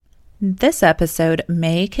This episode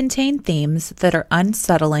may contain themes that are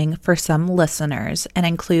unsettling for some listeners and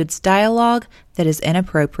includes dialogue that is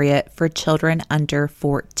inappropriate for children under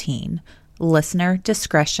 14. Listener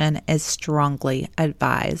discretion is strongly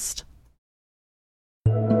advised.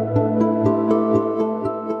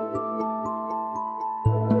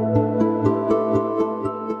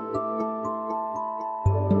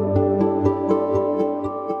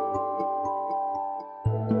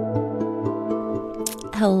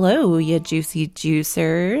 Hello, you juicy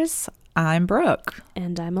juicers. I'm Brooke.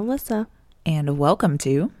 And I'm Alyssa. And welcome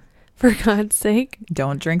to, for God's sake,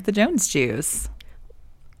 Don't Drink the Jones Juice.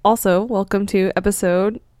 Also, welcome to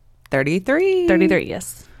episode 33. 33,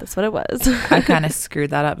 yes. That's what it was. I kind of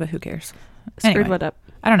screwed that up, but who cares? Screwed what up?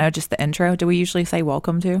 I don't know, just the intro. Do we usually say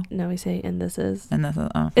welcome to? No, we say, and this is. And this is,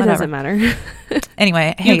 it doesn't matter.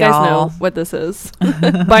 Anyway, hey, you guys y'all. know what this is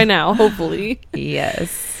by now, hopefully.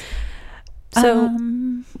 Yes. So,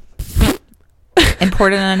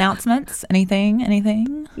 important announcements?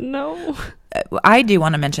 Anything? No. I do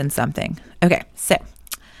want to mention something. Okay, so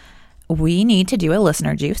we need to do a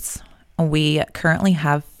listener juice. We currently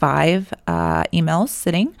have 5 emails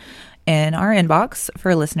sitting in our inbox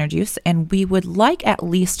for listener juice, and we would like at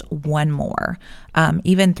least 1 more.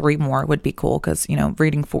 Even 3 more would be cool because, you know,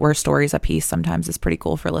 reading 4 stories a piece sometimes is pretty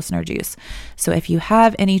cool for listener juice. So if you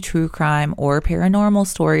have any true crime or paranormal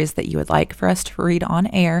stories that you would like for us to read on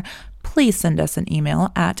air, please send us an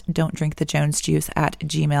email at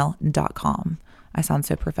don'tdrinkthejonesjuice@gmail.com. I sound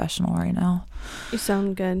so professional right now. You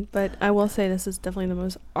sound good, but I will say this is definitely the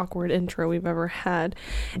most awkward intro we've ever had.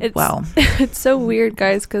 It's so weird,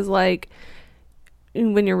 guys, because like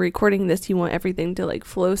when you're recording this, you want everything to like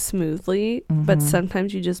flow smoothly, but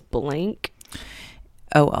sometimes you just blank.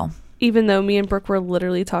 Oh, well. Even though me and Brooke were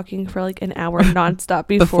literally talking for like an hour nonstop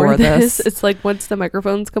before this. It's like once the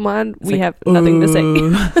microphones come on, we have nothing to say.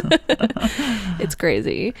 It's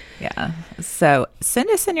crazy. Yeah. So send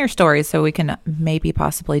us in your stories so we can maybe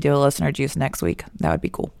possibly do a listener juice next week. That would be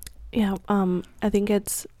cool. Yeah. I think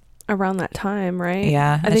it's around that time, right?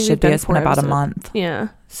 Yeah. I think it should be. It's been about a episodes. month. Yeah.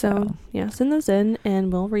 So yeah, send those in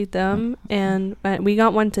and we'll read them. And we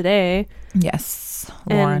got one today. Yes.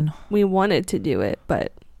 Lauren. And we wanted to do it,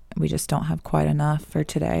 but we just don't have quite enough for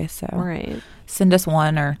today. So right. Send us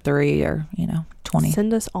 1 or 3 or 20.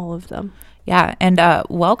 Send us all of them. Yeah. And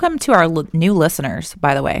welcome to our new listeners,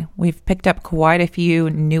 by the way. We've picked up quite a few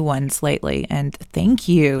new ones lately. And thank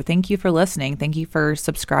you. Thank you for listening. Thank you for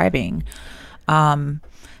subscribing.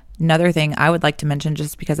 Another thing I would like to mention,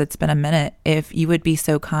 just because it's been a minute, if you would be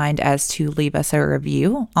so kind as to leave us a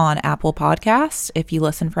review on Apple Podcasts. If you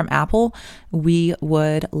listen from Apple, we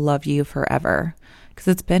would love you forever. Because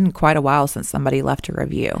it's been quite a while since somebody left a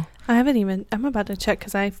review. I'm about to check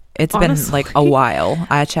because It's been like a while.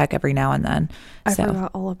 I check every now and then. I forgot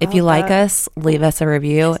all about if you like us, leave us a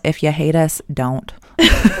review. If you hate us, don't.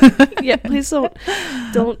 Yeah, please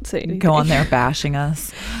don't say anything. Go on there bashing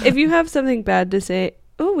us. If you have something bad to say,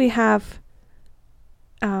 we have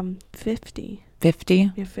 50.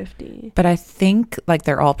 50? We have 50. But I think like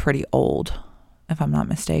they're all pretty old, if I'm not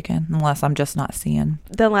mistaken, unless I'm just not seeing.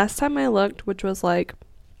 The last time I looked, which was like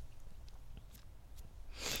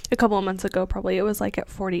a couple of months ago, probably, it was like at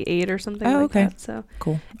 48 or something that. So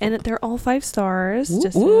cool. And they're all 5 stars.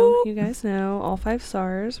 Just so you guys know, all 5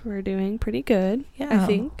 stars. We're doing pretty good, I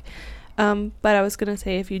think. But I was going to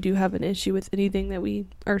say, if you do have an issue with anything that we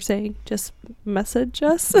are saying, just message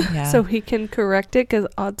us so we can correct it, because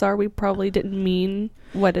odds are we probably didn't mean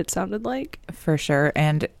what it sounded like. For sure.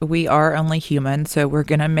 And we are only human, so we're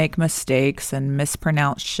going to make mistakes and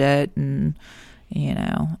mispronounce shit and,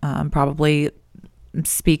 probably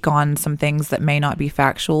speak on some things that may not be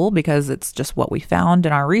factual because it's just what we found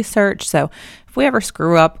in our research. So if we ever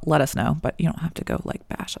screw up, let us know. But you don't have to go like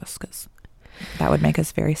bash us because that would make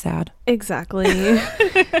us very sad. Exactly.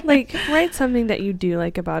 Like, write something that you do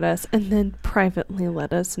like about us and then privately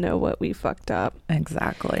let us know what we fucked up.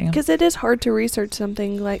 Exactly. Because it is hard to research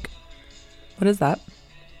something like... What is that?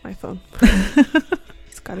 My phone.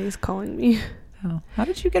 Scotty's calling me. Oh, how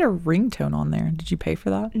did you get a ringtone on there? Did you pay for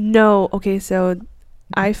that? No. Okay, so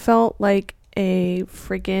I felt like a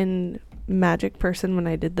friggin' magic person when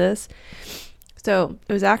I did this. So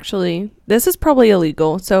it was actually, this is probably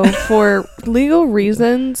illegal. So for legal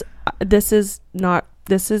reasons, this is not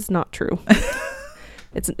true.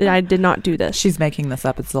 I did not do this. She's making this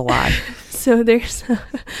up. It's a lie. So there's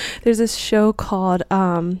this show called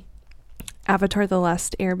Avatar: The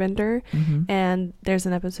Last Airbender, and there's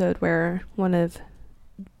an episode where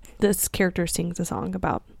this character sings a song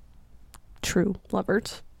about true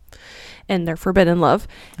lovers. and they're Forbidden Love.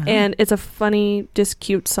 And it's a funny, just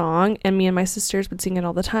cute song, and me and my sisters would sing it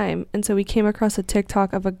all the time. And so we came across a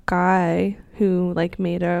TikTok of a guy who like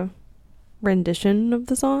made a rendition of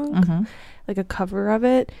the song, like a cover of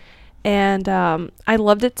it. And I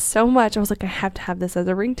loved it so much. I was like, I have to have this as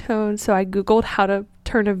a ringtone. So I Googled how to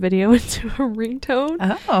turn a video into a ringtone.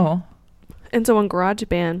 Oh. And so on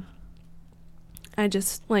GarageBand, I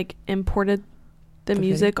just like imported the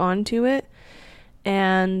music onto it,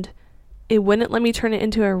 and it wouldn't let me turn it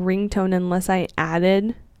into a ringtone unless I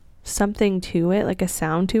added something to it, like a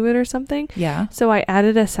sound to it or something. Yeah. So I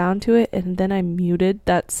added a sound to it, and then I muted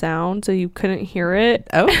that sound so you couldn't hear it.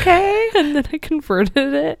 Okay. And then I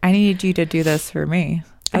converted it. I need you to do this for me.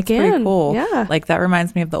 That's pretty cool. Yeah. Like, that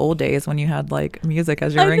reminds me of the old days when you had like music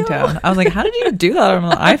as your ringtone. I was like, how did you do that on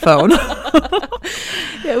an iPhone?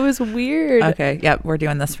 It was weird. Okay. Yep. We're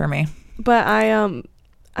doing this for me. But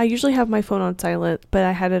I usually have my phone on silent, but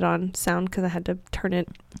I had it on sound because I had to turn it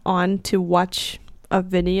on to watch a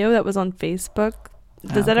video that was on Facebook.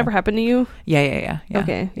 Does that ever happen to you? Yeah.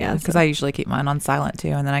 Okay. Yeah. Because I usually keep mine on silent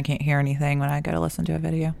too, and then I can't hear anything when I go to listen to a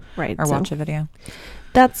video. Right. Or watch a video.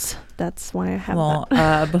 That's why I have that.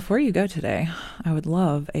 Well, before you go today, I would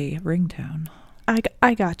love a ringtone.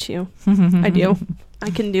 I got you. I do.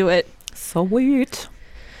 I can do it. Sweet.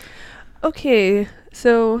 Okay.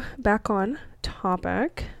 So back on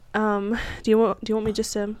topic. Do you want me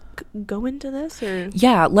just to go into this, or?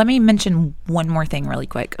 Yeah, let me mention one more thing really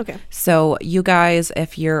quick. Okay. So you guys,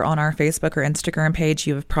 if you're on our Facebook or Instagram page,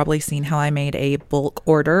 you have probably seen how I made a bulk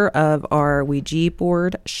order of our Ouija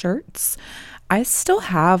board shirts. I still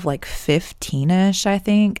have like 15-ish, I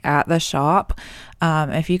think, at the shop.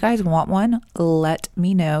 If you guys want one, let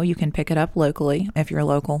me know. You can pick it up locally if you're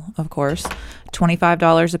local, of course.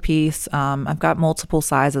 $25 a piece. I've got multiple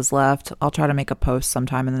sizes left. I'll try to make a post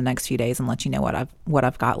sometime in the next few days and let you know what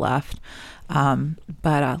I've got left.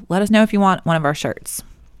 But let us know if you want one of our shirts.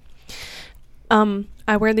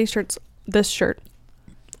 I wear this shirt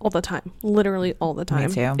all the time, literally all the time.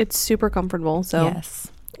 Me too. It's super comfortable. So yes.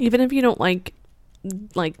 Even if you don't like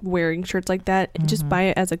wearing shirts like that, just buy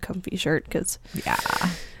it as a comfy shirt because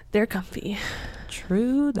they're comfy.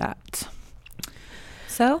 True that.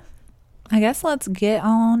 So I guess let's get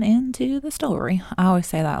on into the story. I always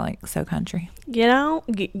say that like so country. Get on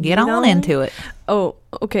into it. Oh,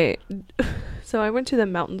 okay. So I went to the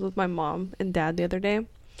mountains with my mom and dad the other day,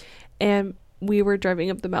 and we were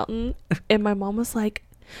driving up the mountain, and my mom was like,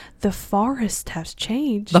 the forest has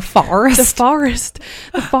changed. The forest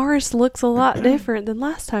looks a lot different than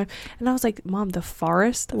last time. And I was like, Mom, the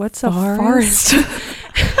forest? What's a forest?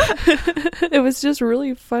 It was just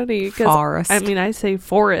really funny. Forest. I mean, I say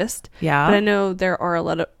forest. Yeah. But I know there are a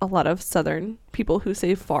lot of Southern people who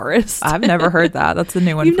say forest. I've never heard that. That's a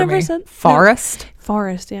new one You've for never me. said Forest? No.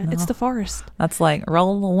 Forest, yeah. No. It's the forest. That's like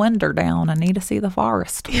roll the window down. I need to see the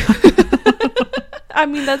forest. I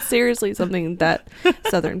mean, that's seriously something that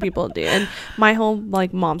Southern people do. And my whole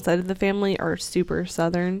mom's side of the family are super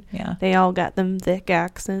Southern. Yeah. They all got them thick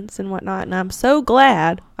accents and whatnot. And I'm so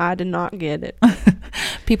glad I did not get it.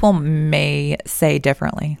 People may say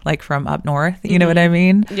differently, like from up north. You know what I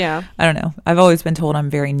mean? Yeah. I don't know. I've always been told I'm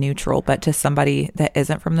very neutral, but to somebody that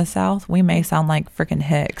isn't from the South, we may sound like freaking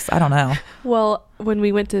hicks. I don't know. Well, when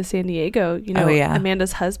we went to San Diego,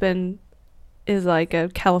 Amanda's husband is like a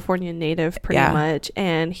California native pretty much,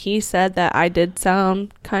 and he said that I did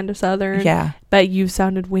sound kind of Southern, but you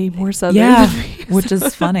sounded way more Southern than me. Which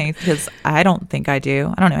is funny because I don't think I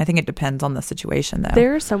do. I don't know. I think it depends on the situation though.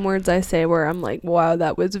 There are some words I say where I'm like, wow,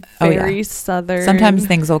 that was very Southern. Sometimes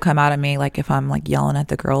things will come out of me, like if I'm like yelling at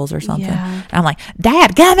the girls or something, and I'm like,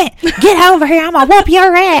 Dad, gummit, get over here, I'm gonna whoop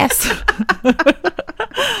your ass.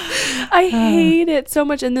 I hate it so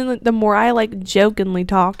much. And then the more I jokingly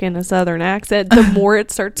talk in a Southern accent, the more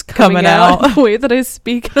it starts coming out the way that I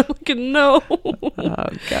speak. And I'm like, no. Oh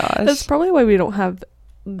gosh. That's probably why we don't have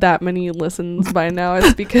that many listens by now.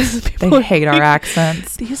 It's because people they hate our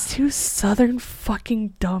accents. These two Southern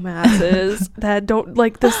fucking dumbasses that don't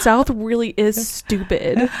the South really is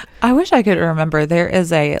stupid. I wish I could remember. There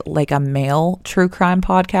is a male true crime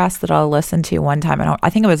podcast that I listened to one time, and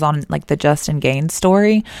I think it was on the Justin Gaines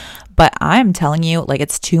story. But I'm telling you,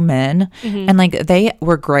 it's two men, and they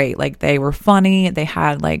were great. They were funny. They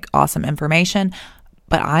had awesome information.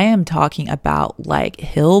 But I am talking about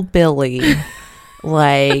hillbilly.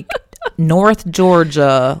 North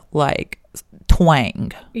Georgia,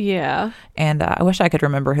 twang. Yeah. And I wish I could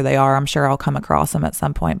remember who they are. I'm sure I'll come across them at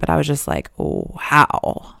some point, but I was just like, oh,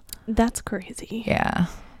 how? That's crazy. Yeah.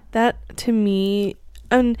 That, to me,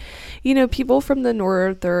 And, people from the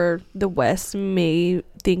north or the west may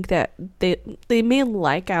think that they may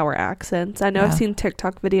like our accents. I know I've seen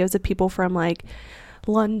TikTok videos of people from like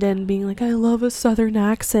London being like, I love a southern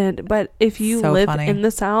accent. But if you live in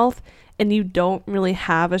the South and you don't really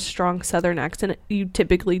have a strong southern accent, you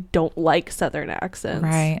typically don't like southern accents.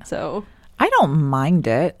 Right. So I don't mind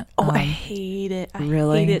it. I hate it. I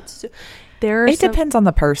really? hate it. It depends on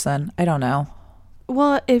the person. I don't know.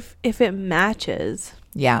 Well, if it matches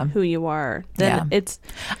who you are, then it's...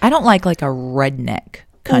 I don't like a redneck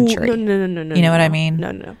country. Ooh, no. You know what I mean?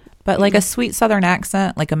 No. But like a sweet southern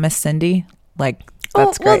accent, like a Miss Cindy, like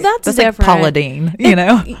that's great. Well, that's different. Like Paula Deen, you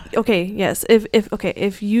know? Okay, yes. If it's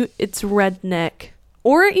redneck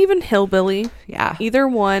or even hillbilly, either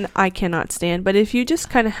one I cannot stand. But if you just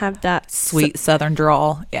kind of have that sweet southern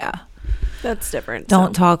drawl, that's different.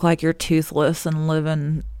 Don't talk like you're toothless and live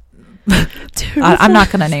in... I'm not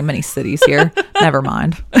going to name any cities here. Never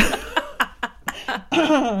mind.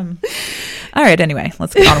 All right, anyway,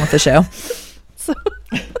 let's get on with the show. So,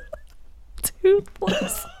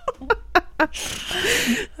 toothless.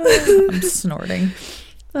 I'm snorting.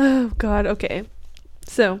 Oh, God. Okay.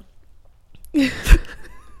 So,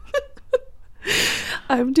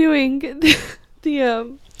 I'm doing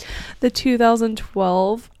the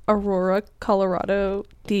 2012 Aurora, Colorado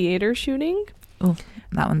theater shooting. Oh,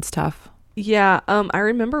 that one's tough. Yeah, I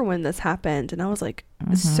remember when this happened, and I was like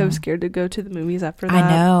so scared to go to the movies after that. I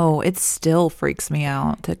know, it still freaks me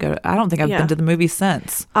out to go. I don't think I've been to the movies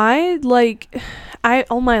since. All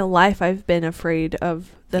my life I've been afraid of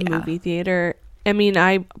the movie theater. I mean,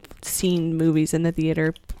 I've seen movies in the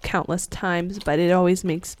theater countless times, but it always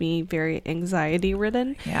makes me very anxiety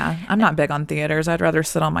ridden. Yeah, I'm not big on theaters. I'd rather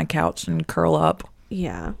sit on my couch and curl up.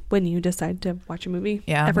 Yeah, when you decide to watch a movie.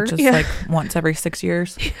 Yeah, ever. Which is like once every 6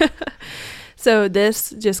 years. So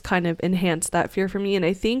this just kind of enhanced that fear for me. And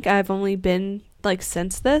I think I've only been,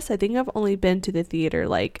 since this, I think I've only been to the theater,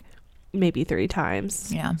 maybe 3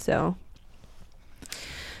 times. Yeah. So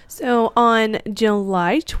on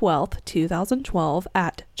July 12th, 2012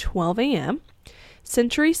 at 12 a.m.,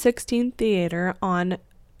 Century 16 Theater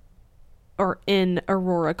in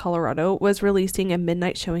Aurora, Colorado, was releasing a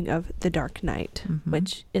midnight showing of The Dark Knight,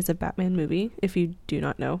 which is a Batman movie, if you do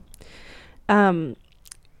not know.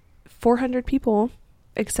 400 people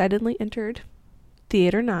excitedly entered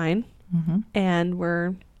Theater 9 and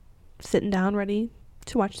were sitting down ready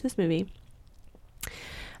to watch this movie.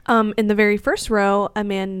 In the very first row, a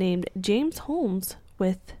man named James Holmes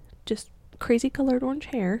with just crazy colored orange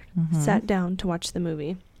hair sat down to watch the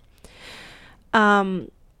movie.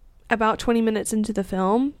 About 20 minutes into the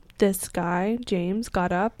film, this guy, James,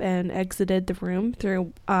 got up and exited the room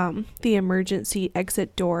through the emergency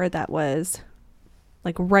exit door that was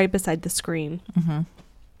right beside the screen.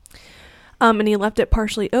 And he left it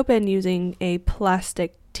partially open using a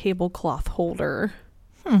plastic tablecloth holder,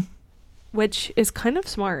 which is kind of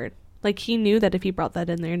smart. He knew that if he brought that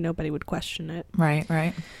in there, nobody would question it.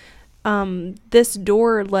 Right. This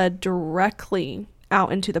door led directly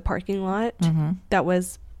out into the parking lot that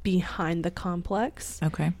was behind the complex.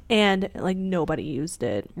 Okay. And nobody used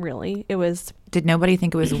it, really. Did nobody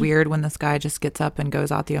think it was weird when this guy just gets up and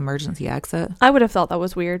goes out the emergency exit? I would have thought that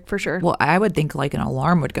was weird for sure. Well, I would think an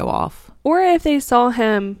alarm would go off. Or if they saw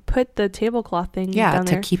him put the tablecloth thing down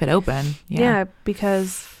there. To keep it open. Yeah,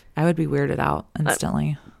 because I would be weirded out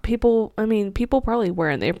instantly. People probably were,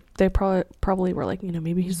 and they probably were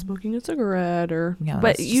maybe he's smoking a cigarette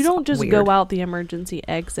but you don't just go out the emergency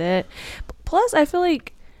exit. Plus, I feel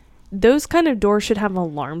like those kind of doors should have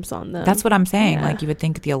alarms on them. That's what I'm saying. You would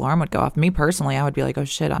think the alarm would go off. Me personally, I would be like, oh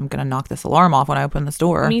shit, I'm going to knock this alarm off when I open this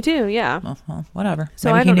door. Me too, yeah. Well, whatever.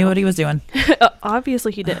 So maybe he knew what he was doing.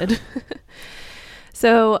 Obviously he did.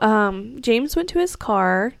 So James went to his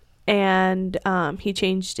car and he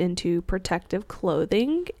changed into protective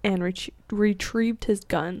clothing and retrieved his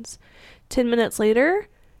guns. 10 minutes later,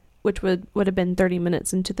 which would have been 30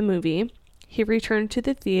 minutes into the movie, he returned to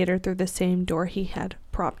the theater through the same door he had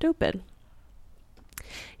propped open.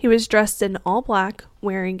 He was dressed in all black,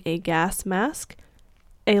 wearing a gas mask,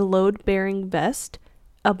 a load-bearing vest,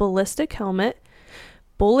 a ballistic helmet,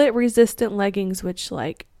 bullet-resistant leggings, which,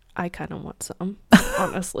 I kind of want some,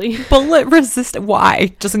 honestly. Bullet-resistant?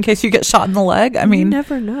 Why? Just in case you get shot in the leg? I mean... You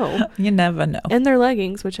never know. You never know. And their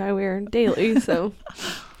leggings, which I wear daily, so...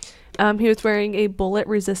 He was wearing a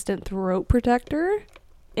bullet-resistant throat protector,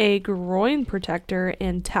 a groin protector,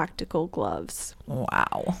 and tactical gloves.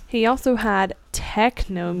 Wow. He also had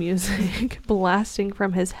techno music blasting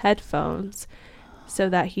from his headphones so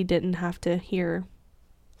that he didn't have to hear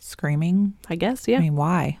screaming. I guess, yeah. I mean,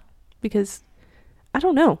 why? Because I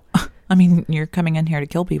don't know. I mean, you're coming in here to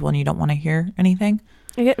kill people and you don't want to hear anything.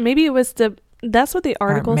 Maybe it was that's what the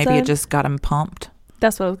article said. Maybe it just got him pumped.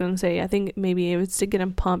 That's what I was going to say. I think maybe it was to get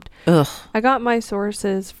him pumped. Ugh. I got my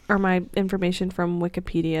sources or my information from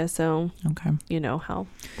Wikipedia, so you know how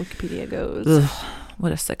Wikipedia goes. Ugh.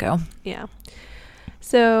 What a sicko. Yeah.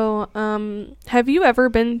 So, have you ever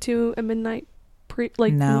been to a midnight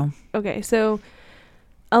no. Okay, so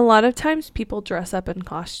a lot of times people dress up in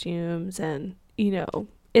costumes and, you know,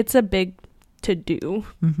 it's a big to-do,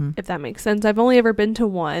 if that makes sense. I've only ever been to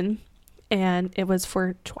one, and it was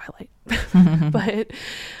for Twilight. But,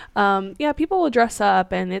 yeah, people will dress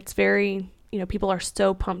up, and it's very, you know, people are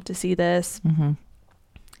so pumped to see this,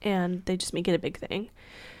 and they just make it a big thing.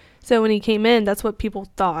 So when he came in, that's what people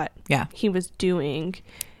thought he was doing.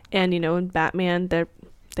 And, you know, in Batman,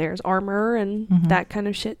 there's armor and that kind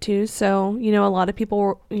of shit, too. So, you know, a lot of people,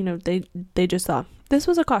 were, you know, they just thought this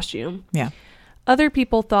was a costume. Yeah. Other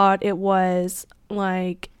people thought it was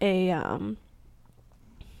like a,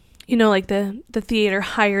 you know, like the theater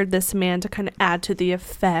hired this man to kind of add to the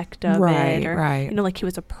effect of it. Or, right. you know, like he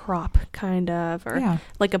was a prop kind of, or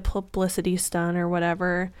like a publicity stunt or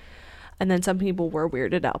whatever. And then some people were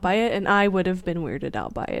weirded out by it. And I would have been weirded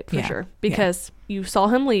out by it for sure. Because you saw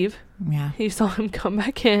him leave. Yeah. You saw him come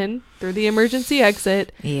back in through the emergency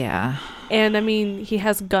exit. Yeah. And I mean, he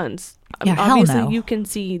has guns. Yeah, obviously, hell no. You can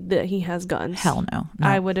see that he has guns. Hell no.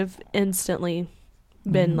 I would have instantly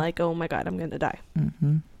been like, oh my God, I'm going to die.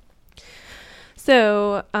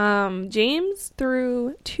 So, James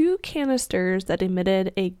threw 2 canisters that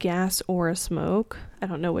emitted a gas or a smoke. I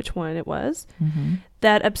don't know which one it was.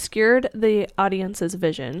 That obscured the audience's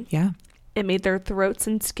vision. Yeah. It made their throats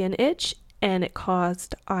and skin itch, and it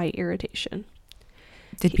caused eye irritation.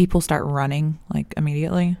 Did people start running, like,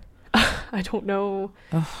 immediately? I don't know.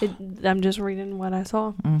 I'm just reading what I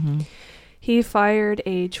saw. He fired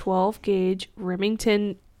a 12-gauge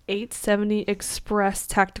Remington 870 Express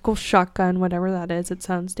tactical shotgun, whatever that is. It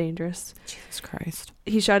sounds dangerous. Jesus Christ.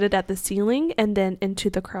 He He shot it at the ceiling and then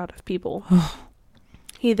into the crowd of people.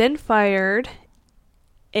 He then fired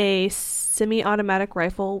a semi-automatic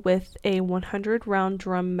rifle with a 100-round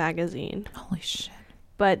drum magazine. Holy shit.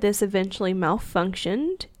 But this eventually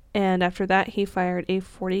malfunctioned, and after that he fired a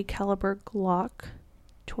 40 caliber Glock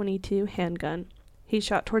 22 handgun. He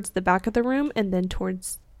shot towards the back of the room and then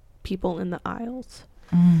towards people in the aisles.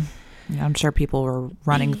 Yeah, I'm sure people were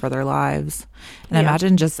running for their lives. And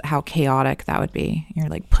imagine just how chaotic that would be. You're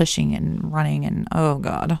like pushing and running and oh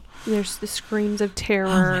God. There's the screams of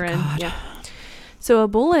terror and So a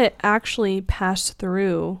bullet actually passed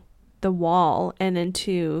through the wall and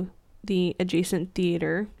into the adjacent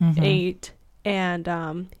theater 8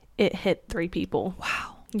 and it hit 3 people.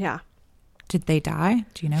 Wow. Yeah. Did they die?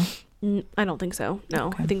 Do you know? I don't think so. No,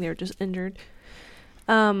 Okay. I think they were just injured.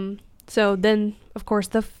 So then, of course,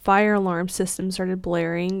 the fire alarm system started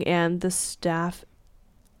blaring and the staff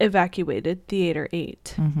evacuated Theater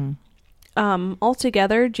 8.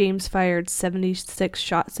 Altogether, James fired 76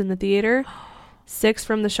 shots in the theater, 6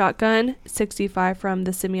 from the shotgun, 65 from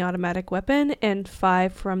the semi-automatic weapon, and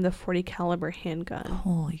 5 from the 40 caliber handgun.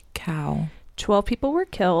 Holy cow. 12 people were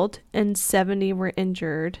killed and 70 were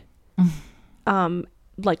injured.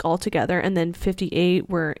 Like all together, and then 58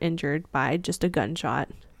 were injured by just a gunshot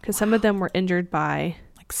because some of them were injured by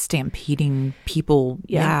like stampeding people.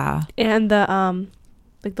 Yeah. And the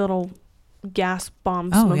like little gas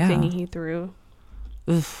bomb smoke thingy he threw.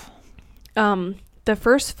 Oof. The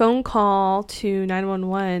first phone call to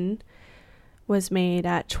 911 was made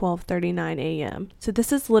at 12:39 a.m. So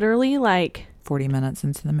this is literally like 40 minutes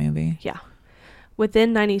into the movie. Yeah.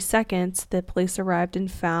 Within 90 seconds, the police arrived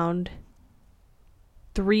and found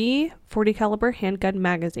 3 40 caliber handgun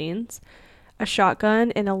magazines, a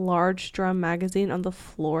shotgun, and a large drum magazine on the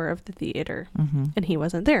floor of the theater. And he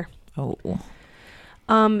wasn't there. Oh.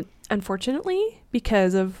 Unfortunately,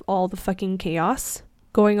 because of all the fucking chaos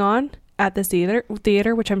going on at this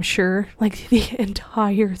theater, which I'm sure like the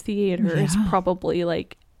entire theater is probably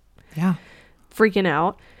like freaking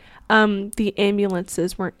out. The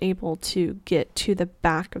ambulances weren't able to get to the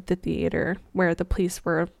back of the theater where the police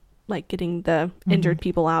were like getting the injured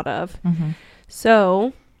people out of.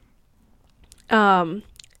 So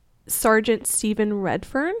Sergeant Stephen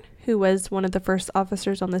Redfern, who was one of the first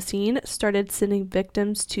officers on the scene, started sending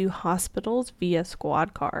victims to hospitals via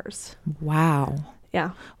squad cars. Wow.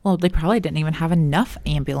 Yeah. Well, they probably didn't even have enough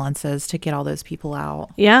ambulances to get all those people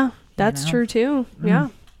out. Yeah, that's true too. Yeah.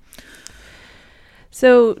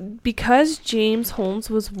 So, because James Holmes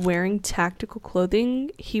was wearing tactical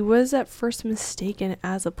clothing, he was at first mistaken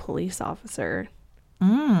as a police officer.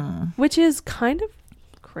 Which is kind of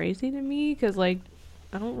crazy to me, because, like,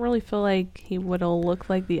 I don't really feel like he would have looked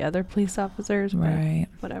like the other police officers, but Right.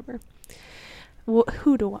 whatever.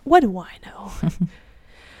 What do I know?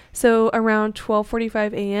 So around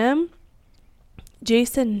 12:45 a.m.,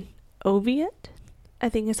 Jason Oviatt, I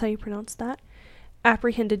think is how you pronounce that,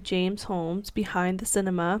 apprehended James Holmes behind the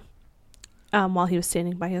cinema while he was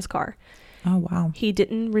standing by his car. Oh, wow. He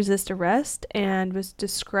didn't resist arrest and was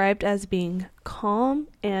described as being calm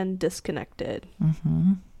and disconnected.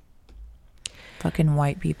 Mm-hmm. Fucking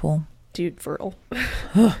white people. Dude, for real.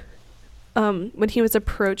 When he was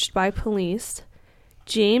approached by police,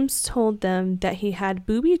 James told them that he had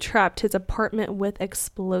booby-trapped his apartment with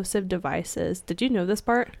explosive devices. Did you know this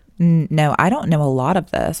part? No, I don't know a lot of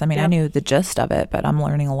this. I mean, Yeah. I knew the gist of it, but I'm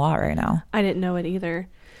learning a lot right now. I didn't know it either.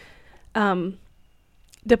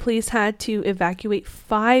 The police had to evacuate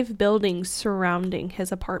 5 buildings surrounding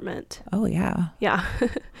his apartment. Oh, yeah. Yeah.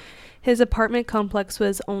 His apartment complex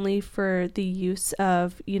was only for the use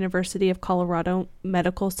of University of Colorado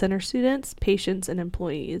Medical Center students, patients, and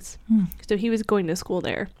employees. So he was going to school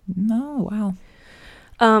there. Oh,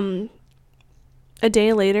 wow. A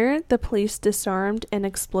day later, the police disarmed an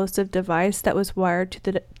explosive device that was wired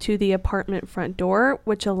to the apartment front door,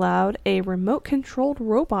 which allowed a remote-controlled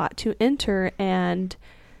robot to enter and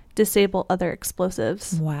disable other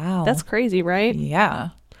explosives. Wow. That's crazy, right? Yeah.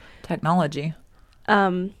 Technology.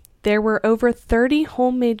 There were over 30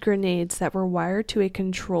 homemade grenades that were wired to a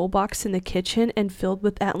control box in the kitchen and filled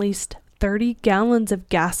with at least 30 gallons of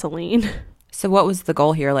gasoline. So what was the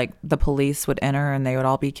goal here? Like the police would enter and they would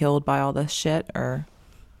all be killed by all this shit? Or,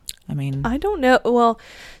 I mean... I don't know. Well,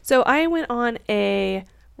 so I went on a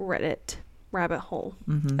Reddit rabbit hole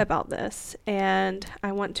about this, and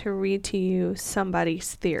I want to read to you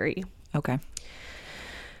somebody's theory. Okay.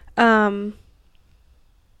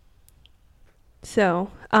 So,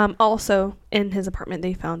 also in his apartment,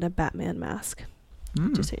 they found a Batman mask.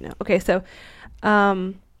 Just so you know. Okay, so,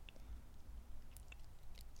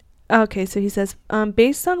 so he says,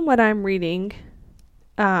 based on what I'm reading,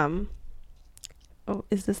 based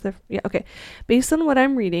on what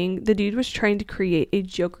I'm reading, the dude was trying to create a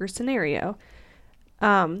Joker scenario.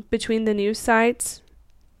 Between the news sites,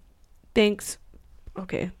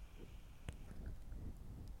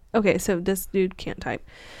 Okay, so this dude can't type.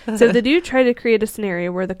 So the dude tried to create a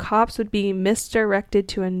scenario where the cops would be misdirected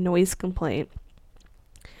to a noise complaint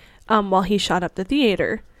while he shot up the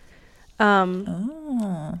theater.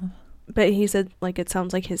 But he said, like, it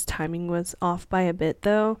sounds like his timing was off by a bit,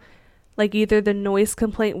 though. Like, either the noise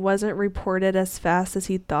complaint wasn't reported as fast as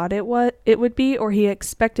he thought it would be, or he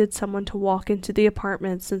expected someone to walk into the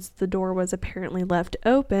apartment since the door was apparently left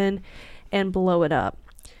open and blow it up.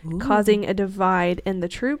 Ooh. Causing a divide in the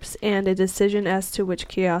troops and a decision as to which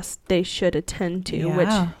chaos they should attend to, which,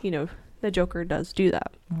 the Joker does do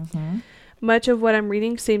that. Mm-hmm. Much of what I'm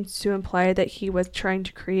reading seems to imply that he was trying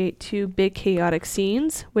to create 2 big chaotic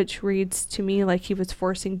scenes, which reads to me like he was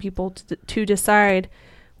forcing people to decide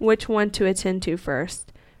which one to attend to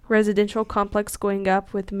first. Residential complex going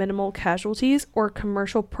up with minimal casualties, or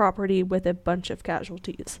commercial property with a bunch of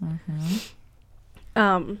casualties.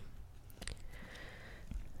 Mm-hmm.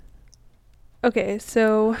 Okay,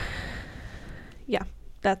 so, yeah,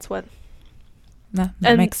 that's what...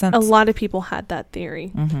 That makes sense. A lot of people had that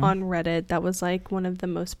theory on Reddit. That was, like, one of the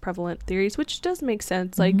most prevalent theories, which does make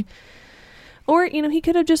sense. Mm-hmm. Like, or, he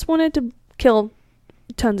could have just wanted to kill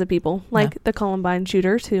tons of people, like the Columbine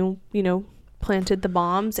shooters who, planted the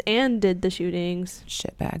bombs and did the shootings.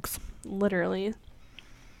 Shitbags. Literally.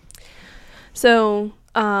 So,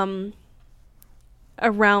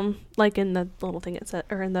 around, like in the little thing it said,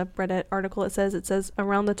 or in the Reddit article it says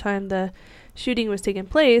around the time the shooting was taking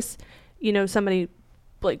place, somebody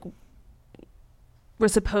like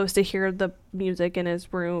was supposed to hear the music in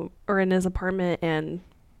his room or in his apartment and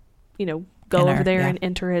go over there and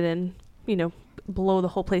enter it and blow the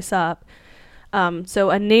whole place up. So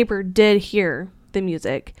a neighbor did hear the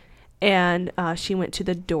music, and she went to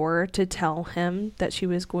the door to tell him that she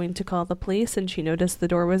was going to call the police, and she noticed the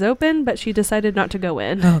door was open, but she decided not to go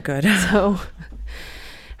in. Oh, good. So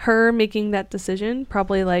her making that decision,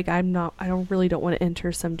 probably like, I really don't want to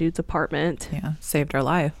enter some dude's apartment. Yeah, saved her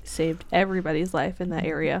life. Saved everybody's life in that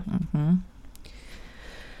area. Mm-hmm.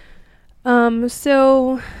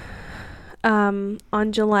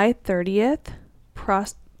 On July 30th,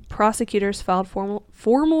 prosecutors filed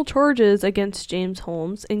formal charges against James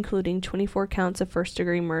Holmes, including 24 counts of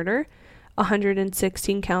first-degree murder,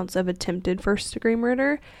 116 counts of attempted first-degree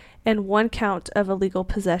murder, and 1 count of illegal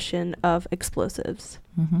possession of explosives.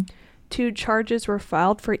 Mm-hmm. 2 charges were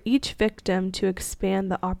filed for each victim to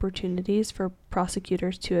expand the opportunities for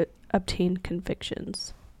prosecutors to obtain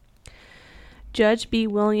convictions. Judge B.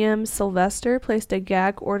 William Sylvester placed a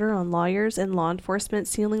gag order on lawyers and law enforcement,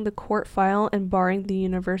 sealing the court file and barring the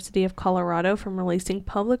University of Colorado from releasing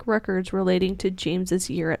public records relating to James's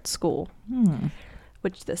year at school.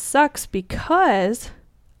 Which this sucks because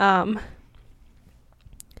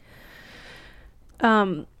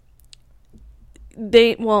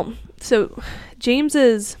so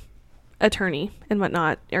James's attorney and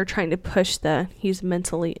whatnot are trying to push he's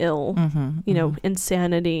mentally ill,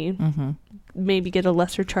 insanity, maybe get a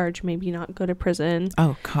lesser charge, maybe not go to prison.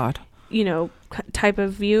 Oh God. Type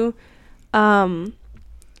of view. But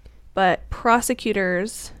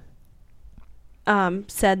prosecutors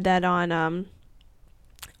said that on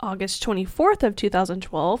August 24th of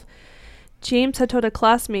 2012, James had told a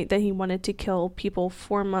classmate that he wanted to kill people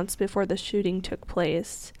 4 months before the shooting took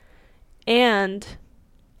place. And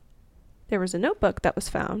there was a notebook that was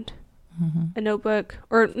found. A notebook,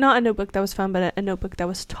 or not a notebook that was found, but a notebook that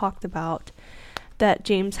was talked about that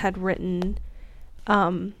James had written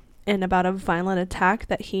in about a violent attack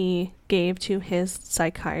that he gave to his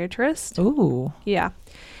psychiatrist. Ooh. Yeah.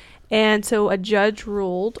 And so a judge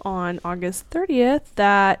ruled on August 30th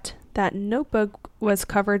that that notebook was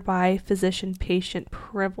covered by physician-patient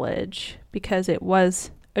privilege because it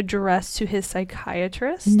was addressed to his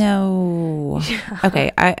psychiatrist. No. Yeah.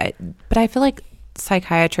 Okay. But I feel like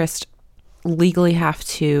psychiatrists legally have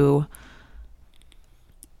to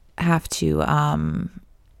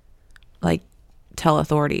like tell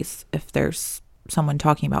authorities if there's someone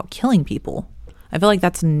talking about killing people. I feel like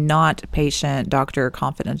that's not patient-doctor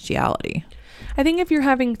confidentiality. I think if you're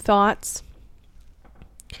having thoughts,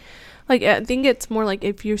 like, I think it's more like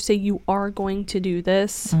if you say you are going to do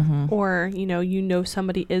this, or,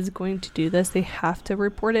 somebody is going to do this, they have to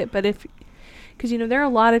report it. But because, there are a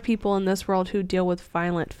lot of people in this world who deal with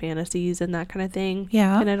violent fantasies and that kind of thing.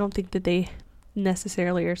 Yeah. And I don't think that they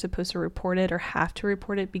necessarily are supposed to report it or have to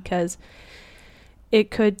report it because it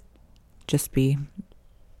could just be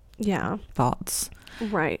thoughts.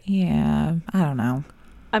 Right. Yeah. I don't know.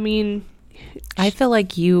 I mean, I feel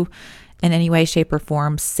like you, in any way, shape, or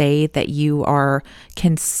form, say that you are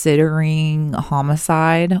considering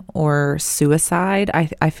homicide or suicide,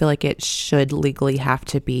 I feel like it should legally have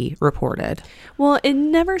to be reported. Well, it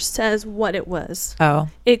never says what it was. Oh.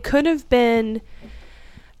 It could have been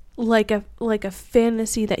like a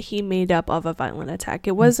fantasy that he made up of a violent attack.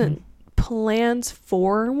 It wasn't plans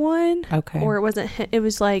for one. Okay. Or it wasn't, it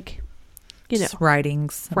was like, just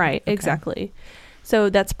writings. Right, okay. Exactly.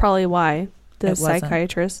 So that's probably why the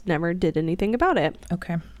psychiatrist never did anything about it.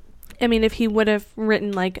 Okay. I mean, if he would have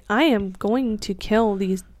written like, I am going to kill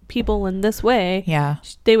these people in this way,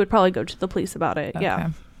 they would probably go to the police about it. Okay.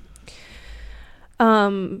 Yeah.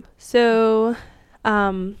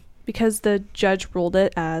 Because the judge ruled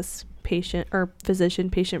it as patient or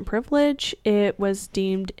physician-patient privilege, it was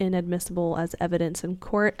deemed inadmissible as evidence in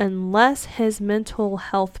court unless his mental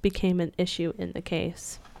health became an issue in the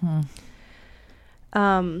case.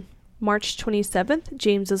 March 27th,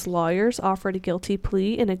 James's lawyers offered a guilty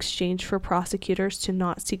plea in exchange for prosecutors to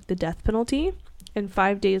not seek the death penalty. And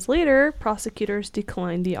 5 days later, prosecutors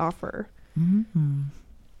declined the offer.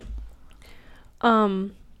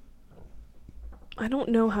 I don't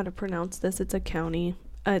know how to pronounce this. It's a county.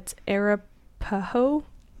 It's Arapahoe.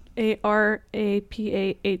 Arapahoe. I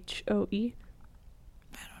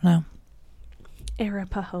don't know.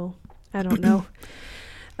 Arapahoe. I don't know.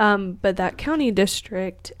 But that county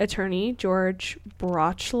district attorney, George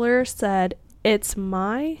Brochler, said, "It's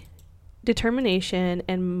my determination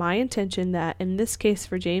and my intention that in this case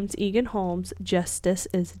for James Egan Holmes, justice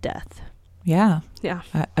is death." Yeah. Yeah.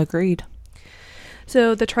 Agreed.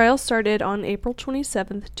 So the trial started on April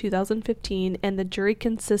 27th, 2015, and the jury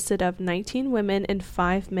consisted of 19 women and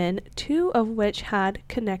 5 men, 2 of which had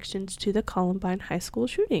connections to the Columbine High School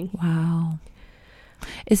shooting. Wow.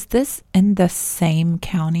 Is this in the same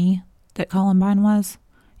county that Columbine was?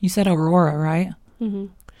 You said Aurora, right?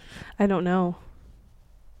 I don't know.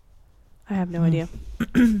 I have no idea.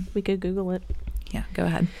 We could Google it. Yeah, go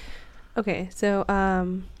ahead. Okay, so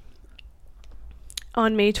on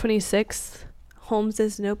May 26th,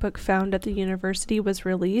 Holmes's notebook found at the university was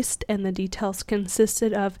released, and the details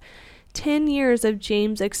consisted of 10 years of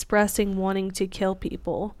James expressing wanting to kill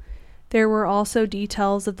people. There were also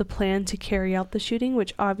details of the plan to carry out the shooting,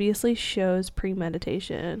 which obviously shows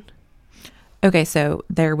premeditation. Okay, so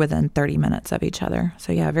they're within 30 minutes of each other.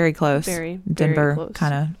 So yeah, very close. Very Denver, close.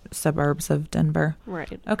 kind of suburbs of Denver.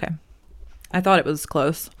 Right. Okay. I thought it was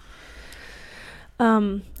close.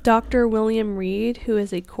 Dr. William Reed, who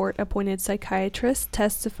is a court-appointed psychiatrist,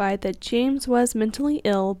 testified that James was mentally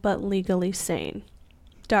ill but legally sane.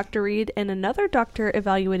 Dr. Reed and another doctor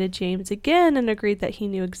evaluated James again and agreed that he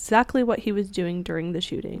knew exactly what he was doing during the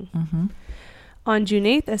shooting. Mm-hmm. On June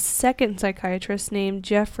 8th, a second psychiatrist named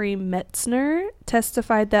Jeffrey Metzner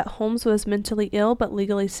testified that Holmes was mentally ill but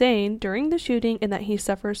legally sane during the shooting and that he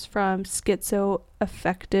suffers from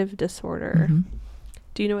schizoaffective disorder. Mm-hmm.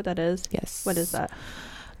 Do you know what that is? Yes. What is that?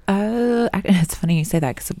 It's funny you say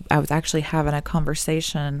that because I was actually having a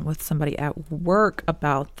conversation with somebody at work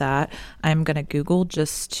about that. I'm going to Google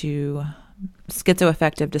just to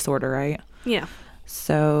schizoaffective disorder, right? Yeah.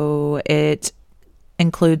 So it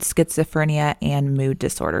includes schizophrenia and mood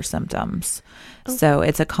disorder symptoms. Oh. So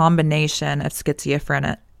it's a combination of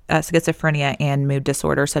schizophrenia and mood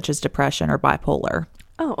disorder such as depression or bipolar.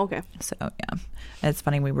 Oh, okay. So yeah, and it's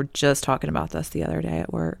funny, we were just talking about this the other day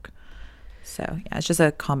at work. So yeah, it's just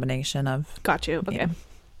a combination of. Got you. Okay. Yeah.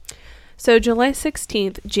 So July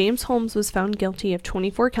 16th, James Holmes was found guilty of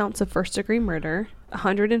 24 counts of first-degree murder,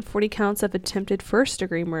 140 counts of attempted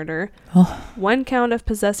first-degree murder, 1 count of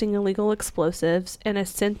possessing illegal explosives, and a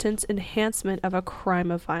sentence enhancement of a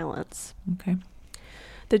crime of violence. Okay.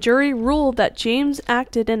 The jury ruled that James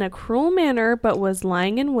acted in a cruel manner but was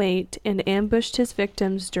lying in wait and ambushed his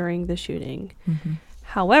victims during the shooting. Mm-hmm.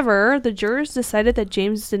 However, the jurors decided that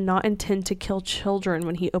James did not intend to kill children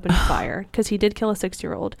when he opened fire, because he did kill a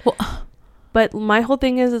 6-year-old. Well, but my whole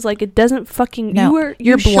thing is like, it doesn't fucking... No,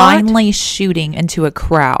 you're blindly shooting into a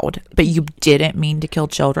crowd, but you didn't mean to kill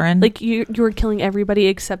children. Like, you were killing everybody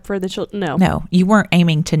except for the children. No, you weren't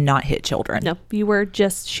aiming to not hit children. No, you were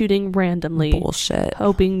just shooting randomly. Bullshit.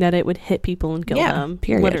 Hoping that it would hit people and kill them.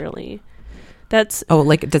 Period. Literally. That's... Oh,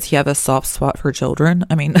 like, does he have a soft spot for children?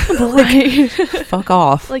 I mean, right. Fuck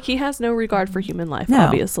off. Like, he has no regard for human life, No.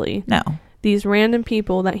 obviously. No. These random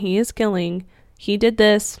people that he is killing, he did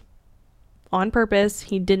this on purpose.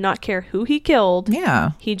 He did not care who he killed.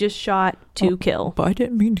 Yeah. He just shot to kill. But I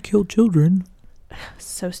didn't mean to kill children.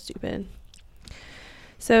 So stupid.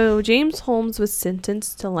 So James Holmes was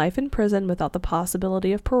sentenced to life in prison without the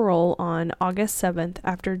possibility of parole on August 7th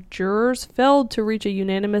after jurors failed to reach a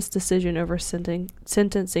unanimous decision over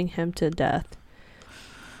sentencing him to death.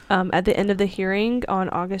 At the end of the hearing on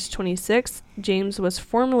August 26th, James was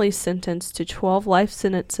formally sentenced to 12 life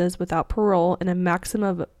sentences without parole and a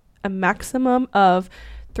maximum of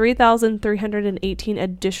 3,318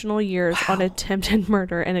 additional years on attempted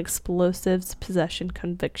murder and explosives possession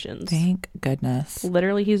convictions. Thank goodness.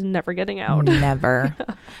 Literally, he's never getting out. Never.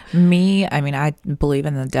 Me, I mean, I believe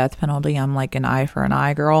in the death penalty. I'm like an eye for an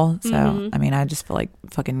eye girl. So, I mean, I just feel like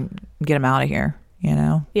fucking get him out of here, you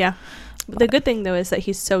know? Yeah. The good thing, though, is that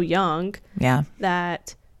he's so young. Yeah.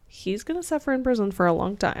 That he's going to suffer in prison for a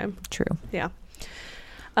long time. True. Yeah.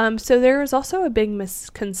 So there was also a big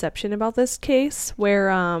misconception about this case where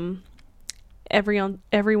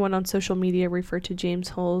everyone on social media referred to James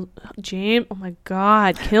Holmes. Oh my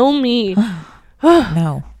God, kill me.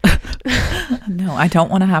 No. No, I don't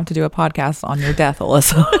want to have to do a podcast on your death,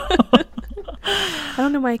 Alyssa. I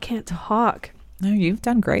don't know why I can't talk. No, you've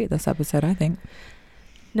done great this episode, I think.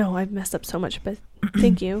 No, I've messed up so much, but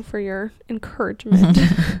thank you for your encouragement.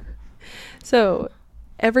 So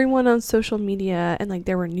everyone on social media, and like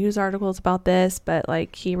there were news articles about this, but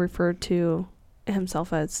like he referred to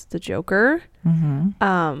himself as the Joker.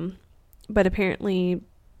 But apparently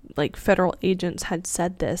like federal agents had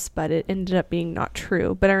said this, but it ended up being not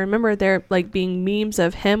true. But I remember there like being memes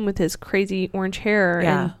of him with his crazy orange hair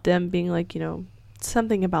and them being like, you know,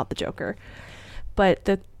 something about the Joker. But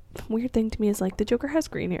the weird thing to me is like the Joker has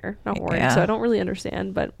green hair, not orange. So I don't really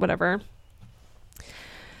understand, but whatever.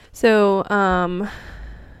 So,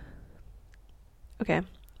 okay,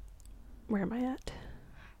 where am I at?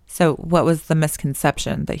 So what was the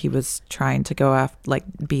misconception that he was trying to go after, like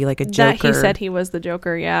be like a Joker? That he said he was the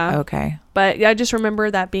Joker, yeah. Okay. But I just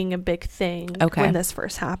remember that being a big thing when this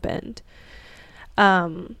first happened.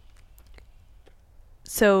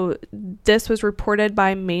 So this was reported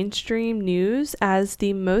by mainstream news as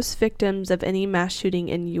the most victims of any mass shooting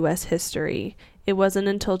in U.S. history. It wasn't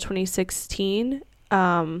until 2016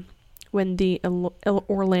 when the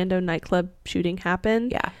Orlando nightclub shooting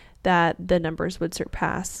happened that the numbers would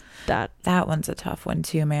surpass that. That one's a tough one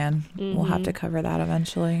too, man. We'll have to cover that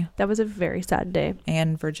eventually. That was a very sad day.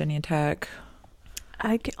 And Virginia Tech.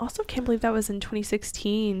 I also can't believe that was in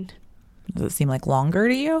 2016. Does it seem like longer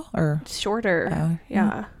to you or shorter? Oh,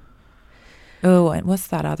 yeah. Oh, and what's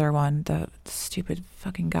that other one? The stupid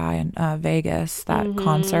fucking guy in Vegas, that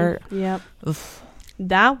concert. Yep. Oof.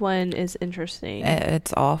 That one is interesting.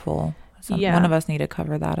 It's awful. One of us need to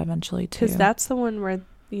cover that eventually too. Because that's the one where,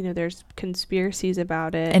 you know, there's conspiracies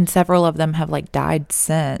about it. And several of them have like died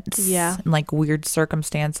since. Yeah. In like weird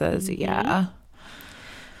circumstances. Yeah.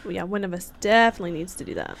 Yeah, one of us definitely needs to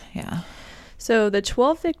do that. Yeah. So the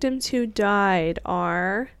 12 victims who died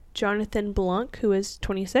are Jonathan Blanc, who is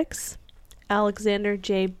 26, Alexander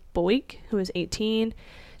J. Boyk, who is 18,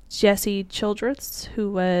 Jesse Childress,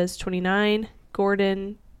 who was 29,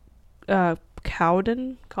 Gordon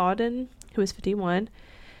Cowden, who was 51,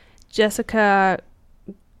 Jessica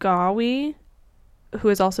Gawi, who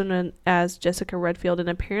is also known as Jessica Redfield, and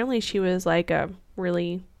apparently she was like a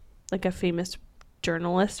famous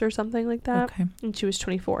journalist or something like that. Okay. And she was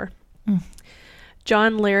 24.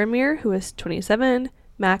 John Laramere, who was 27,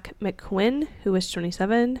 Mac McQuinn, who was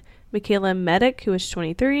 27, Michaela Medic, who was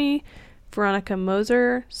 23, Veronica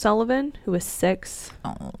Moser Sullivan, who was 6,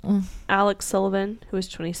 Alex Sullivan, who was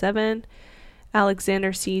 27,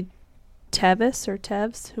 Alexander C.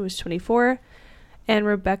 Teves, who was 24, and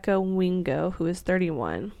Rebecca Wingo, who was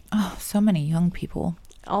 31. Oh, so many young people.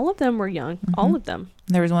 All of them were young. All of them.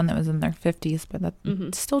 There was one that was in their 50s, but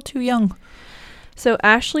that's still too young. So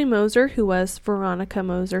Ashley Moser, who was Veronica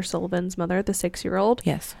Moser Sullivan's mother, the 6-year-old.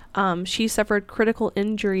 Yes. She suffered critical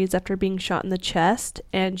injuries after being shot in the chest,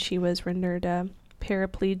 and she was rendered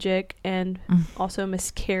paraplegic and also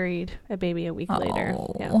miscarried a baby a week later.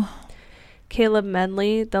 Yeah. Caleb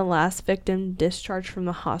Medley, the last victim discharged from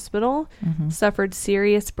the hospital, suffered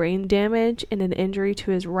serious brain damage and an injury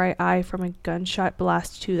to his right eye from a gunshot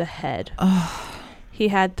blast to the head. He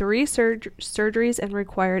had 3 surgeries and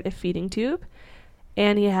required a feeding tube,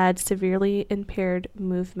 and he had severely impaired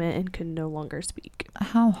movement and could no longer speak.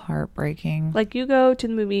 How heartbreaking. Like, you go to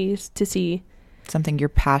the movies to see something you're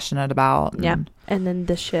passionate about. And then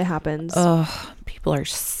this shit happens. People are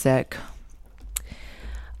sick.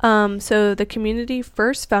 So the Community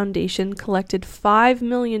First Foundation collected $5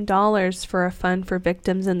 million for a fund for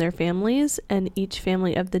victims and their families, and each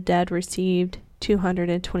family of the dead received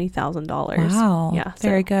 $220,000. Wow. Yeah.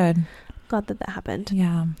 Very good. Glad that happened.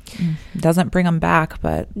 Yeah. Doesn't bring them back,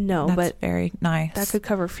 but no, that's very nice. That could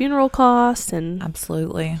cover funeral costs and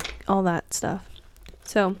absolutely all that stuff.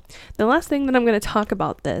 So the last thing that I'm going to talk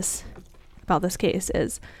about this case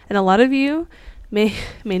is, and a lot of you may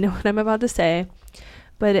know what I'm about to say,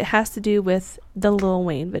 but it has to do with the Lil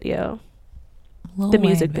Wayne video. The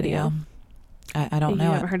music video. I don't know.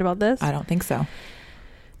 You haven't heard about this? I don't think so.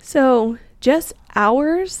 So just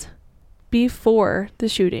hours before the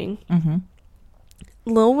shooting,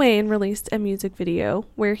 Lil Wayne released a music video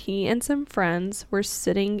where he and some friends were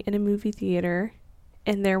sitting in a movie theater,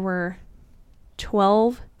 and there were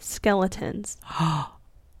 12 skeletons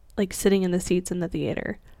like sitting in the seats in the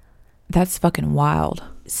theater. That's fucking wild.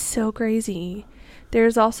 So crazy.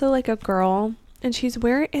 There's also like a girl, and she's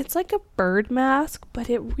wearing, it's like a bird mask, but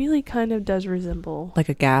it really kind of does resemble like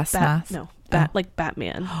a gas mask. No, like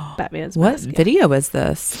Batman's what mask. video is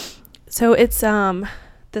this? So it's the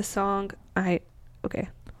song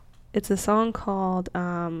it's a song called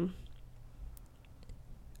I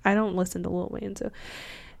don't listen to Lil Wayne, so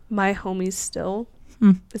My Homies Still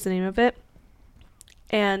is the name of it.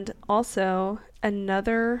 And also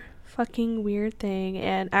another fucking weird thing,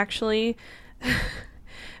 and actually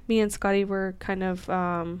me and Scotty were kind of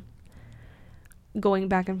going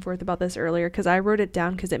back and forth about this earlier, because I wrote it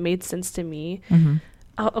down because it made sense to me.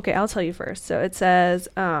 I'll tell you first. So it says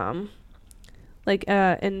in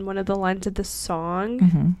one of the lines of the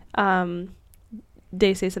song,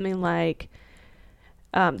 they say something like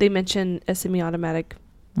they mention a semi-automatic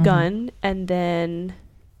gun, and then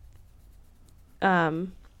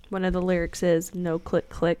one of the lyrics is no click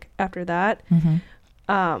click after that.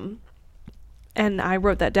 And I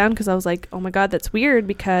wrote that down because I was like, oh my God, that's weird,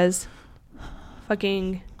 because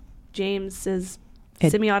fucking James's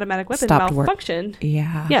semi-automatic weapon malfunctioned.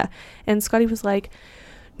 Yeah. And Scotty was like,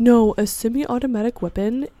 no, a semi-automatic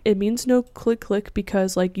weapon, it means no click click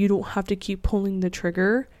because like you don't have to keep pulling the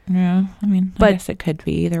trigger. Yeah, I mean, I guess it could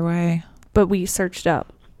be either way. But we searched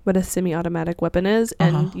up what a semi-automatic weapon is,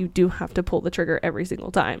 and you do have to pull the trigger every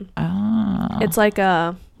single time. It's like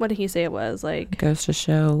what did he say it was? Like, it goes to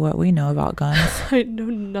show what we know about guns. I know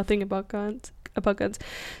nothing about guns.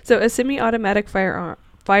 So a semi-automatic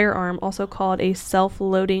firearm, also called a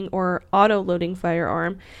self-loading or auto-loading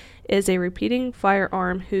firearm, is a repeating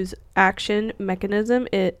firearm whose action mechanism,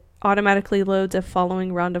 it automatically loads a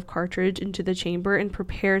following round of cartridge into the chamber and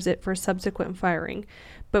prepares it for subsequent firing,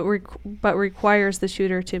 but requires the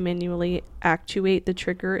shooter to manually actuate the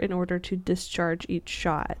trigger in order to discharge each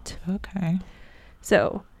shot. Okay.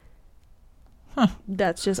 So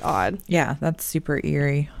that's just odd. Yeah, that's super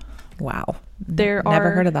eerie. Wow. Never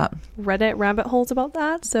heard of that. Reddit rabbit holes about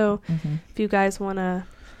that. So if you guys want to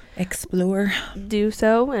explore. do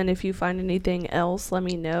so. And if you find anything else, let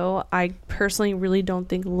me know. I personally really don't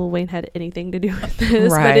think Lil Wayne had anything to do with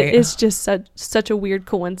this, but it is just such a weird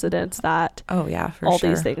coincidence that all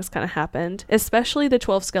these things kind of happened, especially the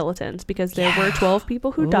 12 skeletons, because there were 12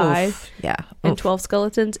 people who died and 12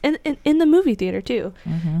 skeletons in the movie theater too.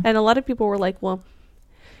 And a lot of people were like, well,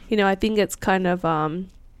 I think it's kind of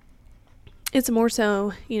it's more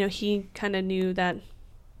so, he kind of knew that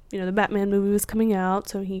the Batman movie was coming out,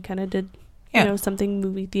 so he kind of did something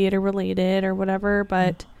movie theater related or whatever,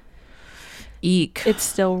 but eek, it's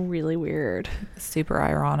still really weird. Super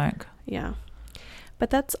ironic. Yeah. But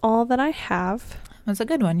that's all that I have. That's a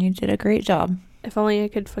good one. You did a great job. If only I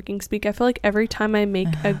could fucking speak. I feel like every time I make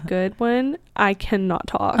a good one, I cannot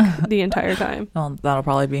talk the entire time. Well, that'll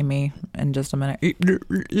probably be me in just a minute.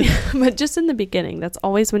 But just in the beginning, that's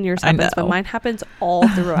always when yours happens. But mine happens all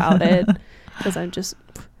throughout it, because I'm just,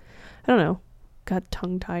 I don't know, got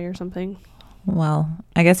tongue tie or something. Well,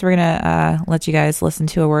 I guess we're going to let you guys listen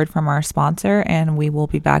to a word from our sponsor, and we will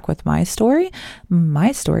be back with my story.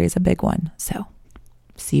 My story is a big one, so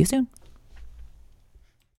see you soon.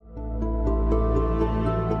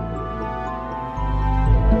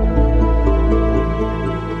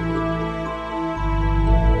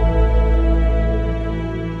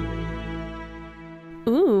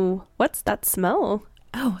 Ooh, what's that smell?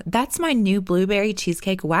 Oh, that's my new blueberry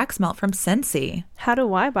cheesecake wax melt from Scentsy. How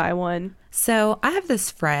do I buy one? So I have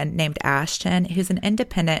this friend named Ashton who's an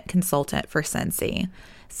independent consultant for Scentsy.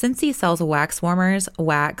 Scentsy sells wax warmers,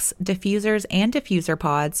 wax, diffusers and diffuser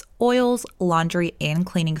pods, oils, laundry and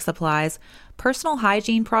cleaning supplies, personal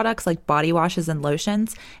hygiene products like body washes and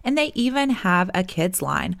lotions, and they even have a kids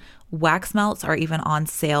line. Wax melts are even on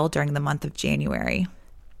sale during the month of January.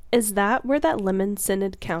 Is that where that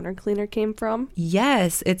lemon-scented counter cleaner came from?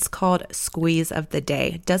 Yes, it's called Squeeze of the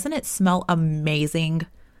Day. Doesn't it smell amazing?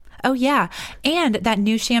 Oh, yeah. And that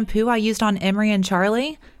new shampoo I used on Emery and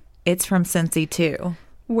Charlie, it's from Scentsy too.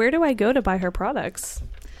 Where do I go to buy her products?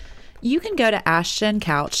 You can go to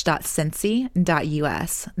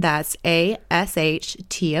ashtoncouch.scentsy.us. That's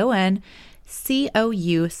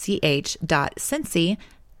ashtoncouch.scentsy,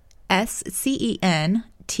 SCENTSY.US,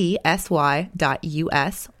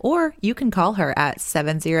 or you can call her at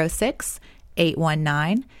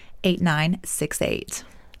 706-819-8968.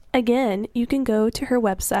 Again, you can go to her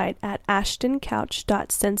website at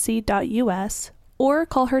ashtoncouch.scentsy.us or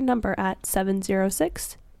call her number at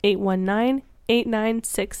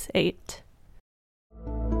 706-819-8968.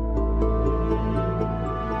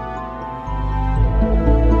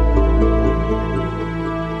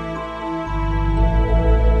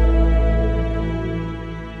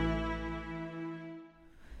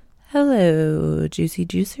 Hello, Juicy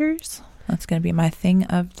Juicers. That's going to be my thing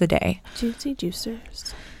of the day. Juicy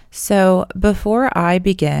Juicers. So before I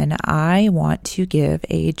begin, I want to give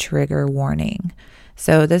a trigger warning.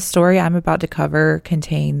 So this story I'm about to cover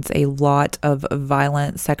contains a lot of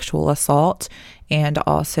violent sexual assault and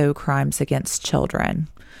also crimes against children.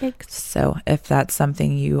 Yikes. So if that's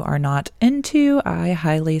something you are not into, I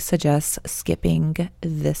highly suggest skipping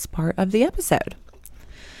this part of the episode.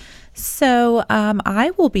 So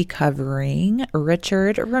I will be covering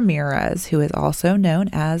Richard Ramirez, who is also known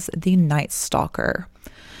as the Night Stalker.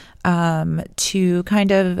 To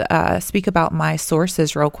kind of speak about my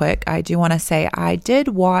sources real quick, I do want to say I did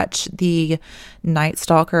watch the Night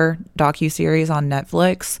Stalker docuseries on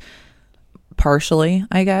Netflix, partially,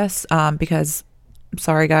 I guess, because,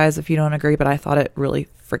 sorry guys if you don't agree, but I thought it really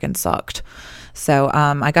freaking sucked. So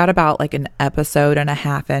I got about like an episode and a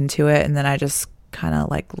half into it, and then I just kind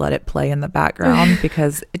of like let it play in the background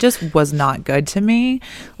because it just was not good to me.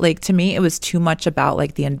 Like, to me, it was too much about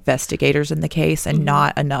like the investigators in the case and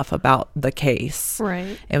not enough about the case.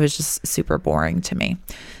 Right. It was just super boring to me.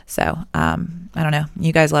 So I don't know,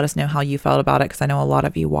 you guys let us know how you felt about it, because I know a lot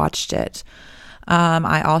of you watched it.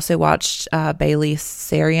 I also watched Bailey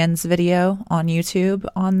Sarian's video on YouTube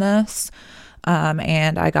on this.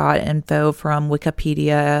 And I got info from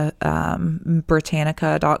Wikipedia,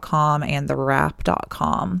 Britannica.com, and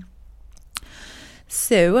therap.com.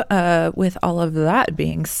 So, with all of that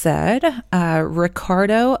being said,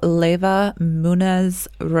 Ricardo Leyva Munez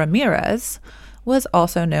Ramirez was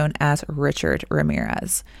also known as Richard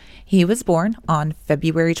Ramirez. He was born on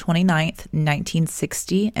February 29th,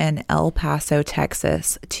 1960 in El Paso,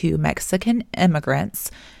 Texas, to Mexican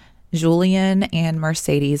immigrants, Julian and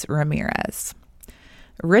Mercedes Ramirez.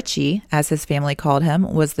 Richie, as his family called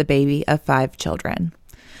him, was the baby of 5 children.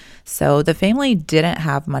 So the family didn't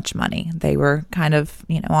have much money. They were kind of,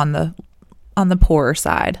 on the on the poorer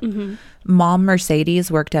side. Mm-hmm. Mom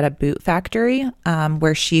Mercedes worked at a boot factory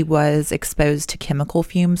where she was exposed to chemical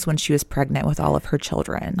fumes when she was pregnant with all of her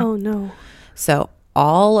children. Oh, no. So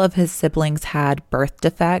all of his siblings had birth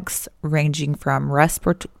defects ranging from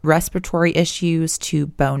respiratory issues to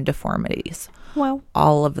bone deformities. Wow.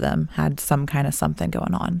 All of them had some kind of something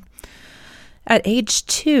going on. At age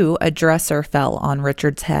 2, a dresser fell on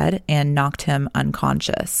Richard's head and knocked him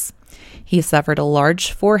unconscious. He suffered a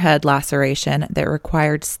large forehead laceration that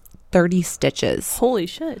required 30 stitches. Holy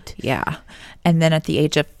shit. Yeah. And then at the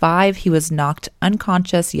age of 5, he was knocked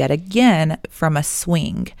unconscious yet again from a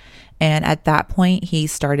swing. And at that point, he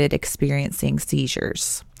started experiencing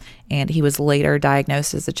seizures. And he was later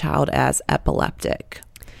diagnosed as a child as epileptic.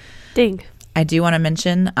 Dang. I do want to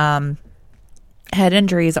mention head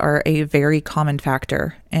injuries are a very common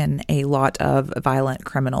factor in a lot of violent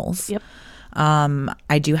criminals. Yep.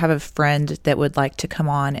 I do have a friend that would like to come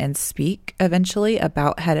on and speak eventually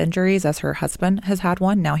about head injuries, as her husband has had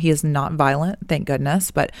one. Now, he is not violent, thank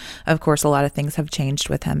goodness, but of course a lot of things have changed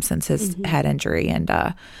with him since his head injury. And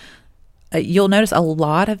you'll notice a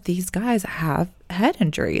lot of these guys have head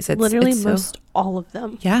injuries. Literally most all of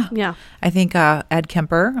them. Yeah. Yeah. I think Ed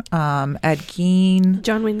Kemper, Ed Gein.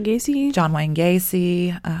 John Wayne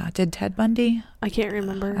Gacy. Did Ted Bundy? I can't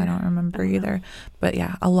remember. I don't remember either. But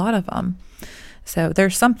yeah, a lot of them. So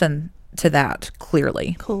there's something to that,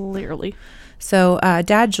 clearly. So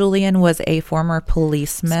Dad Julian was a former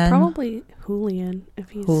policeman. It's probably Julian if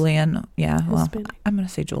he's Julian, yeah. Hispanic. Well, I'm going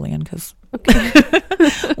to say Julian because okay.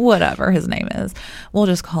 whatever his name is. We'll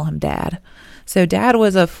just call him Dad. So Dad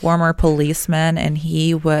was a former policeman, and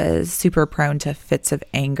he was super prone to fits of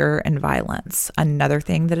anger and violence. Another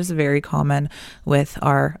thing that is very common with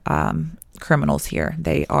our criminals here.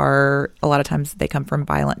 A lot of times they come from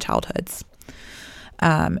violent childhoods.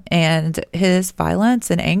 And his violence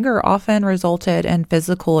and anger often resulted in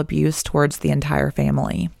physical abuse towards the entire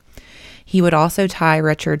family. He would also tie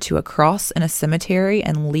Richard to a cross in a cemetery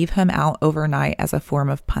and leave him out overnight as a form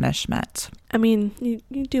of punishment. I mean,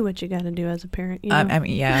 you do what you got to do as a parent. You know? I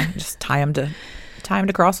mean, yeah, just tie him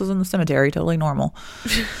to crosses in the cemetery. Totally normal.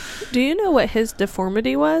 Do you know what his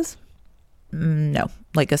deformity was? No,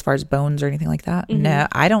 like as far as bones or anything like that. Mm-hmm. No,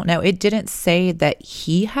 I don't know. It didn't say that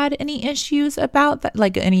he had any issues about that,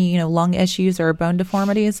 like any, lung issues or bone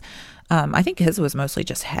deformities. I think his was mostly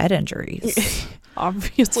just head injuries.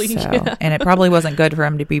 Obviously, yeah. And it probably wasn't good for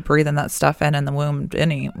him to be breathing that stuff in the womb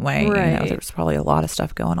anyway. Right. There was probably a lot of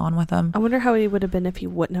stuff going on with him. I wonder how he would have been if he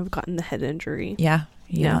wouldn't have gotten the head injury. Yeah.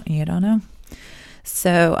 You don't know.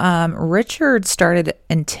 So Richard started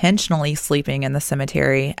intentionally sleeping in the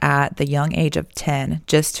cemetery at the young age of 10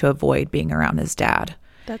 just to avoid being around his dad.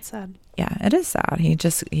 That's sad. Yeah, it is sad. He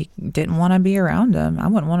didn't want to be around him. I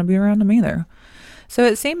wouldn't want to be around him either. So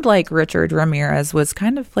it seemed like Richard Ramirez was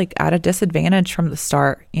kind of like at a disadvantage from the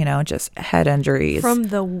start, just head injuries. From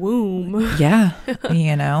the womb. Yeah.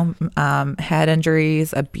 Head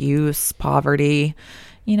injuries, abuse, poverty,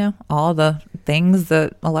 all the things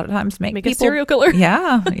that a lot of times make people a serial killer.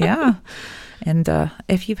 Yeah. Yeah. And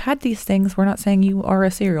if you've had these things, we're not saying you are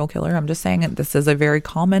a serial killer. I'm just saying that this is a very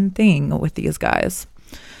common thing with these guys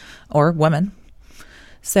or women.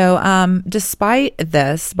 So despite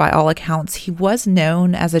this, by all accounts, he was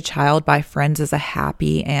known as a child by friends as a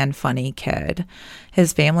happy and funny kid.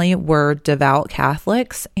 His family were devout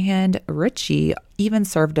Catholics, and Richie even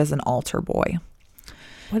served as an altar boy.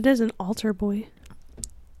 What is an altar boy?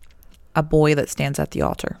 A boy that stands at the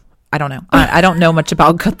altar. I don't know. I don't know much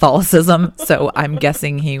about Catholicism, so I'm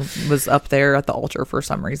guessing he was up there at the altar for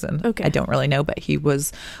some reason. Okay. I don't really know, but he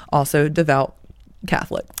was also devout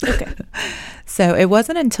Catholic. Okay. So it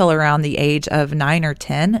wasn't until around the age of 9 or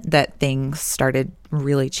 10 that things started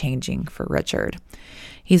really changing for Richard.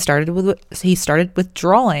 He started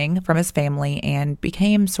withdrawing from his family and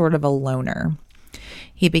became sort of a loner.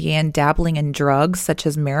 He began dabbling in drugs such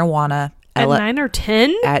as marijuana. At 9 or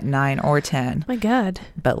 10? At 9 or 10. My God.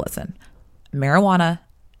 But listen, marijuana,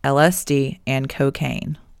 LSD, and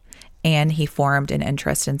cocaine. And he formed an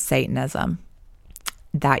interest in Satanism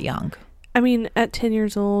that young. I mean, at 10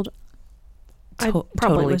 years old, I probably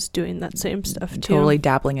totally was doing that same stuff too. Totally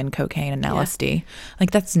dabbling in cocaine and LSD. Yeah. Like,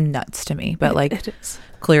 that's nuts to me. But like, it is.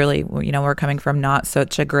 Clearly, we're coming from not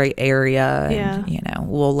such a great area. And,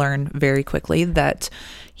 we'll learn very quickly that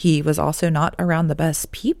he was also not around the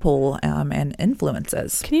best people and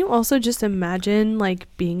influences. Can you also just imagine like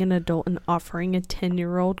being an adult and offering a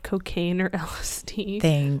 10-year-old cocaine or LSD?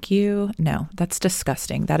 Thank you. No, that's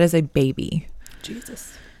disgusting. That is a baby.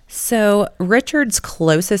 Jesus. So Richard's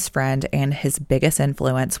closest friend and his biggest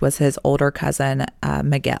influence was his older cousin,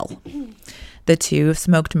 Miguel. The two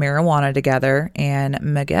smoked marijuana together, and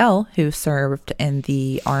Miguel, who served in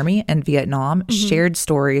the army in Vietnam, shared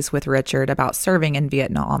stories with Richard about serving in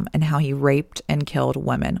Vietnam and how he raped and killed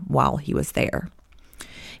women while he was there.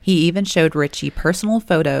 He even showed Richie personal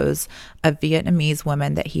photos of Vietnamese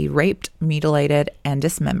women that he raped, mutilated, and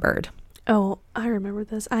dismembered. Oh, I remember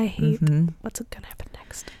this. I hate what's going to happen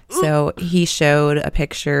next. So he showed a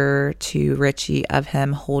picture to Richie of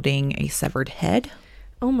him holding a severed head.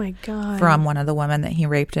 Oh my God. From one of the women that he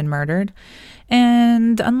raped and murdered.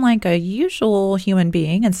 And unlike a usual human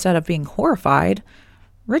being, instead of being horrified,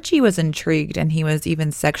 Richie was intrigued, and he was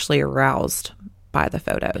even sexually aroused by the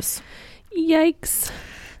photos. Yikes.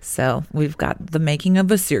 So we've got the making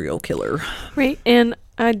of a serial killer. Right. And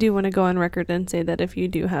I do want to go on record and say that if you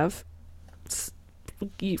do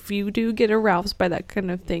get aroused by that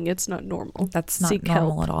kind of thing, it's not normal. That's not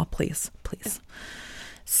normal at all. Please. Yeah.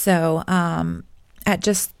 So, at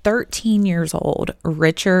just 13 years old,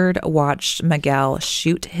 Richard watched Miguel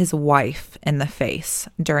shoot his wife in the face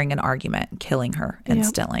during an argument, killing her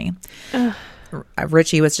instantly.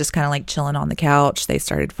 Richie was just kind of like chilling on the couch. They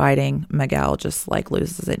started fighting. Miguel just like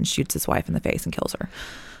loses it and shoots his wife in the face and kills her.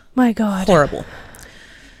 My God. Horrible.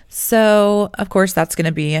 So, of course, that's going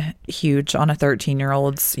to be huge on a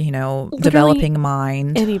 13-year-old's, literally developing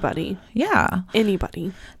mind. Anybody. Yeah.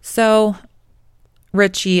 Anybody. So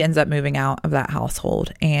Richie ends up moving out of that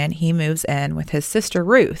household, and he moves in with his sister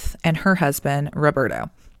Ruth and her husband Roberto.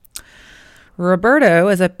 Roberto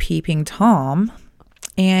is a peeping Tom,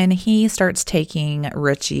 and he starts taking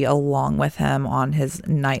Richie along with him on his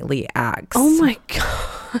nightly acts. Oh my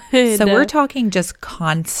God. So we're talking just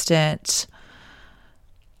constant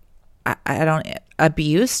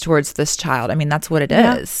abuse towards this child. I mean, that's what it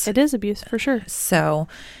is. It is abuse for sure. So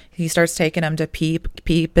he starts taking him to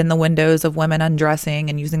peep in the windows of women undressing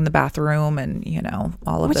and using the bathroom and,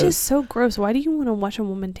 all of Which those. Which is so gross. Why do you want to watch a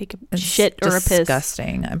woman take a shit or a piss?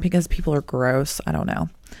 Disgusting. Because people are gross. I don't know.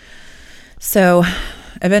 So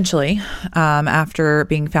eventually, after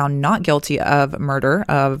being found not guilty of murder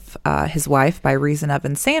of his wife by reason of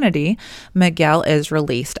insanity, Miguel is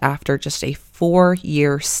released after just a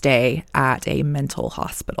 4-year stay at a mental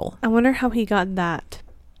hospital. I wonder how he got that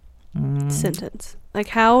sentence. Like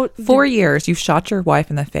how 4 years, you shot your wife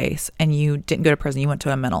in the face and you didn't go to prison. You went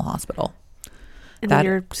to a mental hospital. And then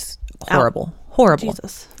you're horrible. Out. Horrible.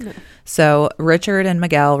 Jesus. No. So Richard and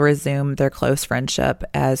Miguel resume their close friendship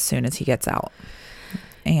as soon as he gets out.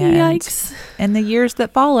 And yikes. In the years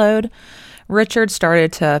that followed, Richard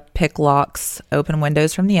started to pick locks, open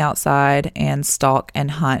windows from the outside, and stalk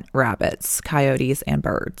and hunt rabbits, coyotes, and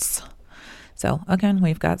birds. So again,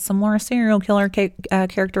 we've got some more serial killer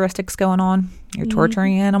characteristics going on. You're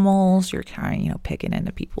torturing animals. You're kind of, picking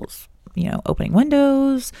into people's, opening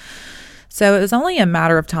windows. So it was only a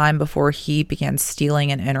matter of time before he began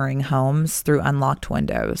stealing and entering homes through unlocked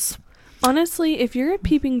windows. Honestly, if you're a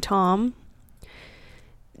peeping Tom,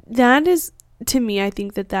 that is, to me, I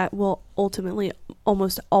think that will ultimately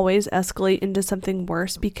almost always escalate into something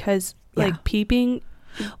worse because, peeping.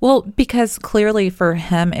 Well, because clearly for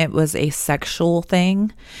him it was a sexual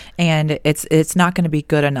thing, and it's not going to be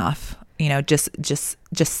good enough, just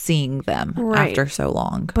seeing them after so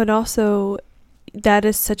long. But also, that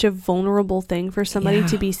is such a vulnerable thing for somebody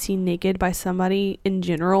to be seen naked by somebody in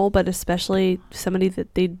general, but especially somebody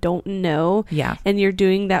that they don't know. Yeah. And you're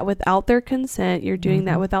doing that without their consent. You're doing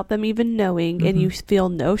that without them even knowing, and you feel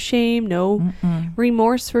no shame, no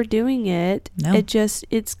remorse for doing it. No.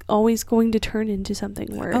 It's always going to turn into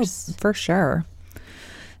something worse. Oh, for sure.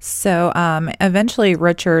 So eventually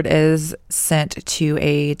Richard is sent to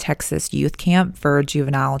a Texas youth camp for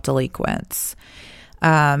juvenile delinquents.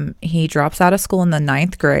 He drops out of school in the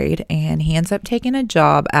 9th grade, and he ends up taking a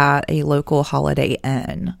job at a local Holiday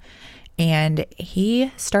Inn. And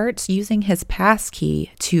he starts using his pass key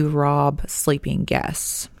to rob sleeping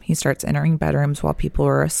guests. He starts entering bedrooms while people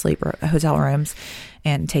are asleep, or hotel rooms,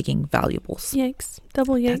 and taking valuables. Yikes.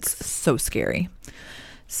 Double yikes. That's so scary.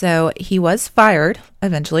 So he was fired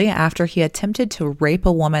eventually after he attempted to rape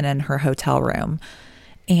a woman in her hotel room.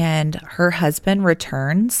 And her husband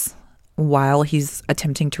returns while he's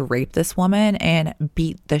attempting to rape this woman and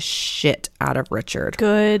beat the shit out of Richard.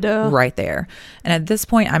 Good. Right there. And at this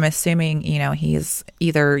point, I'm assuming, he's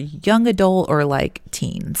either young adult or like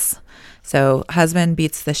teens. So husband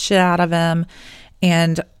beats the shit out of him.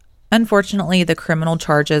 And unfortunately, the criminal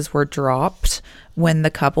charges were dropped when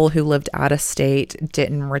the couple who lived out of state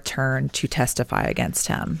didn't return to testify against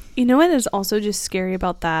him. You know what is also just scary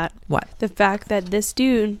about that? What? The fact that this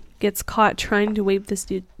dude gets caught trying to rape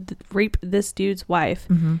this dude's wife,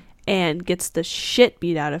 and gets the shit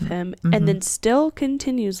beat out of him, and then still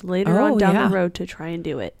continues later on down the road to try and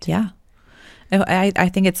do it. Yeah. I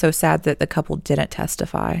think it's so sad that the couple didn't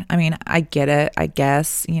testify. I mean, I get it, I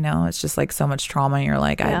guess, you know, it's just like so much trauma and you're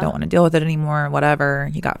like, I don't want to deal with it anymore, whatever,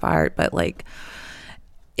 he got fired. But like,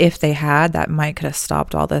 if they had, that might could have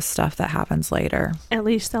stopped all this stuff that happens later. At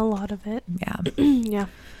least a lot of it. Yeah. Yeah.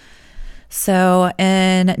 So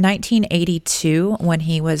in 1982, when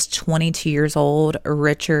he was 22 years old,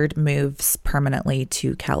 Richard moves permanently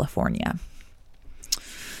to California.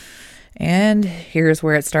 And here's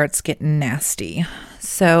where it starts getting nasty.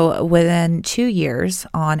 So within 2 years,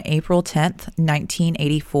 on April 10th,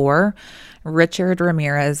 1984, Richard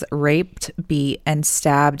Ramirez raped, beat, and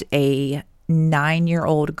stabbed a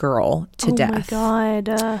 9-year-old girl to death. Oh my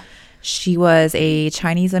God. She was a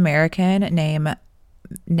Chinese American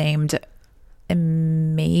named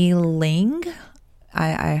Mei Ling.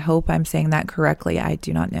 I hope I'm saying that correctly. I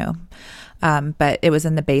do not know. But it was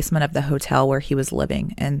in the basement of the hotel where he was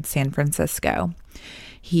living in San Francisco.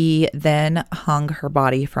 He then hung her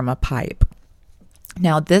body from a pipe.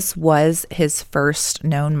 Now, this was his first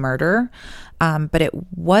known murder, but it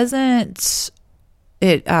wasn't...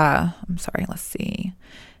 I'm sorry, let's see.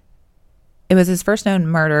 It was his first known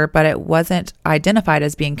murder, but it wasn't identified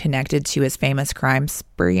as being connected to his famous crime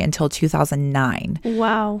spree until 2009.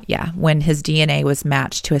 Wow. Yeah, when his DNA was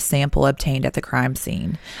matched to a sample obtained at the crime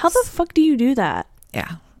scene. How the fuck do you do that?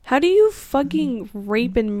 Yeah. How do you fucking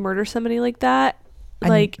rape and murder somebody like that?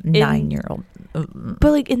 Like a 9-year-old.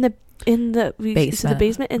 But like in the basement. The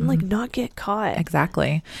basement and like not get caught.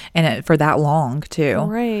 Exactly. And for that long too.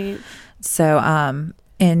 Right. So,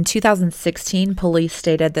 in 2016, police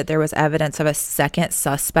stated that there was evidence of a second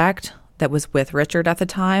suspect that was with Richard at the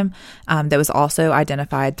time, that was also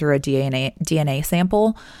identified through a DNA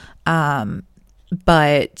sample.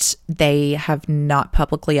 But they have not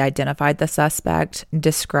publicly identified the suspect,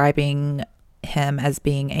 describing him as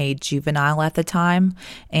being a juvenile at the time,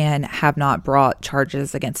 and have not brought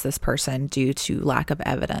charges against this person due to lack of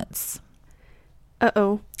evidence.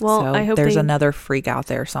 Uh-oh. Well, so I hope there's another freak out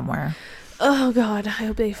there somewhere. Oh, God. I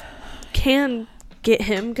hope they can get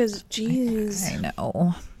him because, jeez. I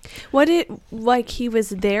know. What he was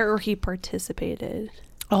there or he participated?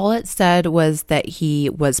 All it said was that he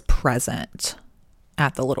was present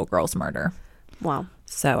at the little girl's murder. Wow.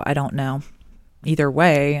 So I don't know. Either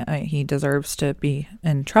way, he deserves to be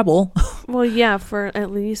in trouble. Well, yeah, for at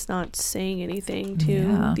least not saying anything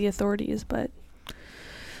to the authorities, but...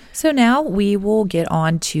 So now we will get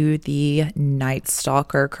on to the Night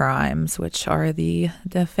Stalker crimes, which are the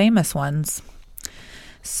famous ones.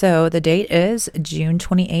 So the date is June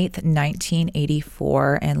 28th,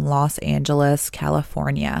 1984 in Los Angeles,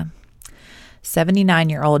 California.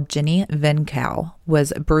 79-year-old Jenny Vincow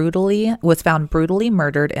was found brutally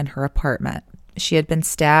murdered in her apartment. She had been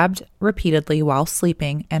stabbed repeatedly while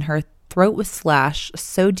sleeping, and her throat was slashed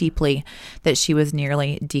so deeply that she was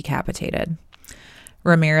nearly decapitated.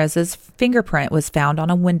 Ramirez's fingerprint was found on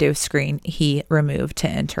a window screen he removed to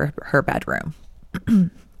enter her bedroom.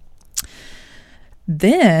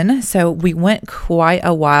 Then, so we went quite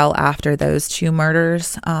a while after those two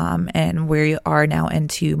murders, and we are now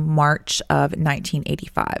into March of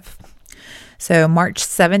 1985. So March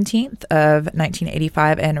 17th of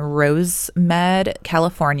 1985 in Rosemead,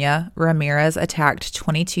 California, Ramirez attacked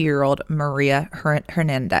 22-year-old Maria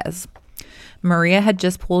Hernandez. Maria had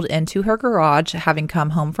just pulled into her garage, having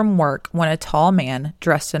come home from work, when a tall man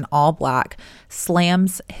dressed in all black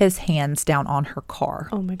slams his hands down on her car.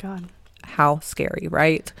 Oh, my God. How scary,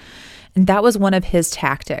 right? And that was one of his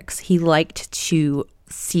tactics. He liked to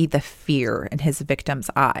see the fear in his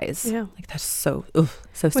victim's eyes. Yeah. Like, that's so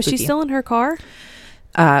spooky. Was she still in her car?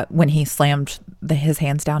 When he slammed his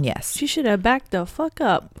hands down, yes. She should have backed the fuck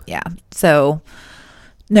up. Yeah. So...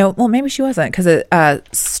 No, well, maybe she wasn't, because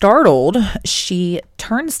startled, she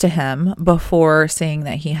turns to him before seeing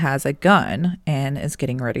that he has a gun and is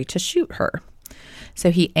getting ready to shoot her. So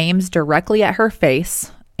he aims directly at her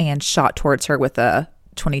face and shot towards her with a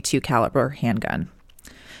 .22 caliber handgun.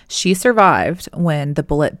 She survived when the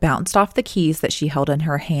bullet bounced off the keys that she held in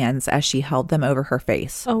her hands as she held them over her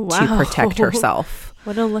face to protect herself.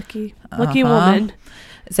 What a lucky woman.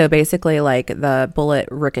 So basically, like, the bullet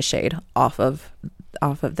ricocheted off of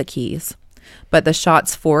the keys, but the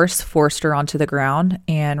shot's forced her onto the ground,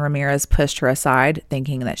 and Ramirez pushed her aside,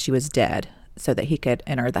 thinking that she was dead so that he could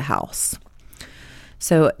enter the house.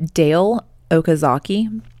 So Dale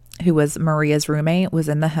Okazaki, who was Maria's roommate, was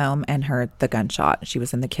in the home and heard the gunshot. She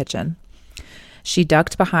was in the kitchen. She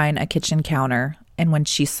ducked behind a kitchen counter, and when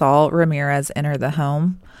she saw Ramirez enter the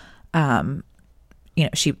home,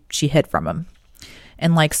 she hid from him.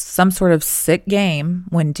 In like some sort of sick game,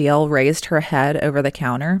 when Dale raised her head over the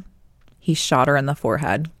counter, he shot her in the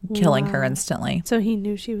forehead, killing her instantly. So he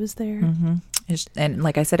knew she was there. Mm-hmm. And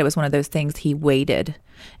like I said, it was one of those things. He waited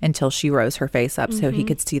until she rose her face up so he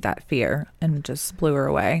could see that fear, and just blew her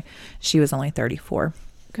away. She was only 34.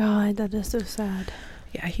 God, that is so sad.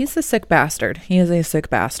 Yeah, he's a sick bastard. He is a sick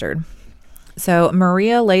bastard. So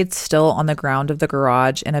Maria laid still on the ground of the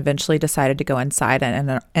garage and eventually decided to go inside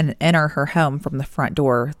and enter her home from the front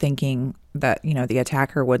door, thinking that, you know, the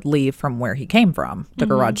attacker would leave from where he came from, the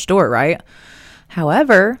garage door, right?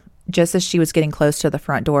 However, just as she was getting close to the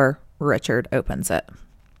front door, Richard opens it.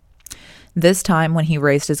 This time, when he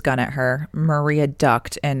raised his gun at her, Maria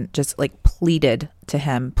ducked and just like pleaded to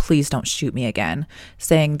him, please don't shoot me again,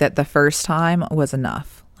 saying that the first time was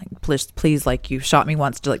enough. Like, please, like, you shot me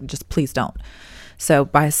once, just please don't. So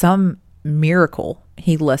by some miracle,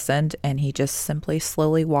 he listened and he just simply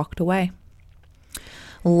slowly walked away.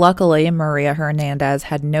 Luckily, Maria Hernandez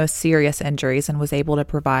had no serious injuries and was able to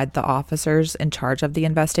provide the officers in charge of the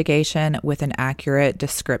investigation with an accurate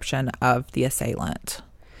description of the assailant.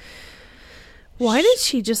 Why did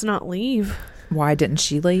she just not leave? Why didn't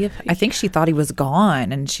she leave? I think she thought he was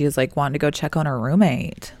gone and she was like wanting to go check on her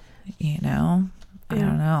roommate, you know? I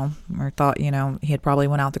don't know. Or thought, you know, he had probably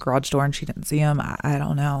went out the garage door and she didn't see him. I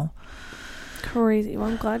don't know. Crazy. Well,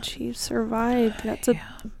 I'm glad she survived. That's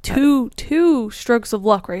two strokes of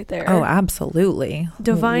luck right there. Oh, absolutely.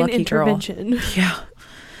 Divine Lucky intervention. Girl. Yeah.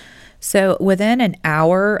 So within an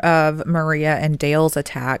hour of Maria and Dale's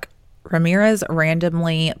attack, Ramirez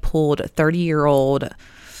randomly pulled 30-year-old,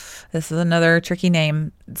 this is another tricky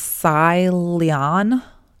name, Cy Leon,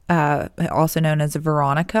 also known as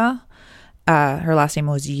Veronica. Her last name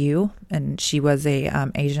was Yu, and she was a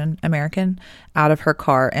Asian American, out of her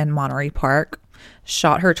car in Monterey Park,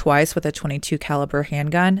 shot her twice with a .22 caliber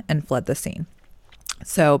handgun, and fled the scene.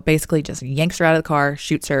 So basically just yanks her out of the car,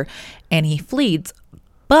 shoots her, and he flees.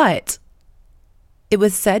 But it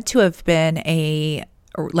was said to have been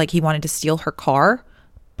like he wanted to steal her car,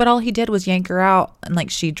 but all he did was yank her out, and like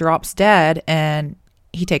she drops dead, and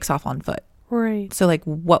he takes off on foot. Right. So, like,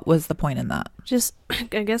 what was the point in that? Just,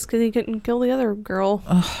 I guess, because he couldn't kill the other girl.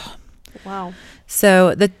 Ugh. Wow.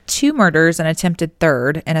 So, the two murders and attempted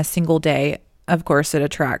third in a single day, of course, it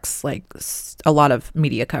attracts, like, a lot of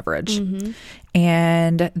media coverage. Mm-hmm.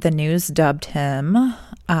 And the news dubbed him,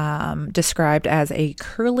 described as a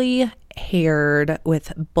curly-haired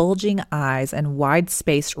with bulging eyes and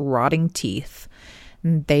wide-spaced rotting teeth.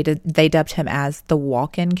 They dubbed him as the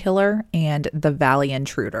walk-in killer and the valley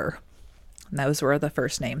intruder. And those were the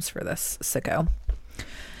first names for this sicko.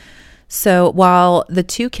 So while the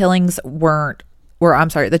two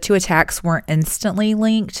attacks weren't instantly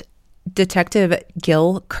linked, Detective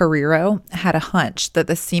Gil Carrero had a hunch that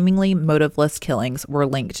the seemingly motiveless killings were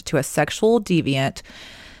linked to a sexual deviant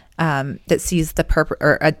that sees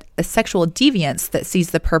a sexual deviance that sees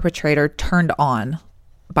the perpetrator turned on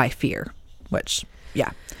by fear. Which,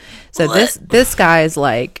 yeah. So this guy is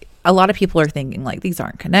like, a lot of people are thinking like these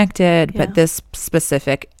aren't connected, but this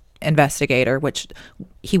specific investigator, which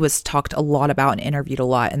he was talked a lot about and interviewed a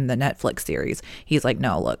lot in the Netflix series, he's like,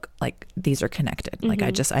 no, look, like these are connected. Mm-hmm. Like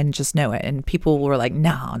I just know it. And people were like,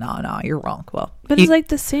 no, you're wrong. Well, but it's like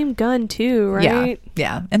the same gun too, right?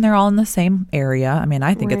 Yeah. And they're all in the same area. I mean,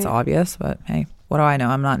 I think it's obvious, but hey, what do I know?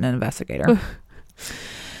 I'm not an investigator.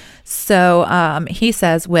 So he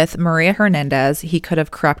says with Maria Hernandez, he could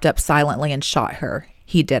have crept up silently and shot her.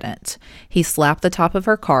 He didn't. He slapped the top of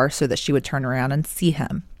her car so that she would turn around and see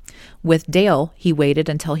him. With Dale, he waited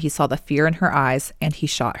until he saw the fear in her eyes and he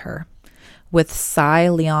shot her. With Cy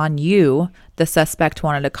Leon Yu, the suspect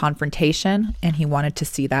wanted a confrontation and he wanted to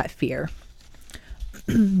see that fear.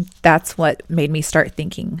 That's what made me start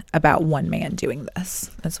thinking about one man doing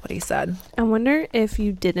this. That's what he said. I wonder if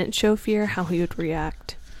you didn't show fear, how he would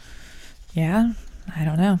react. Yeah, I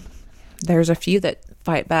don't know. There's a few that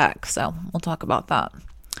fight back, so we'll talk about that.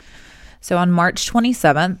 So on March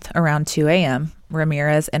 27th, around 2 a.m.,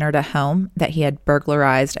 Ramirez entered a home that he had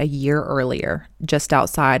burglarized a year earlier, just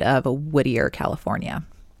outside of Whittier, California.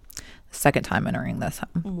 Second time entering this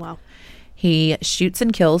home. Wow. He shoots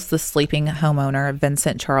and kills the sleeping homeowner,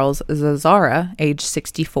 Vincent Charles Zazzara, age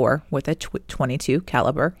 64, with a .22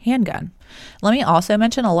 caliber handgun. Let me also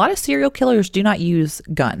mention, a lot of serial killers do not use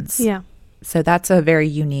guns. Yeah. So that's a very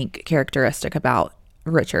unique characteristic about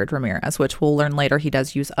Richard Ramirez, which we'll learn later he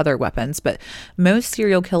does use other weapons. But most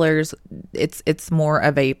serial killers, it's more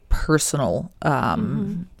of a personal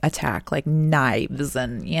attack, like knives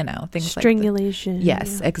and, things like that. Strangulation.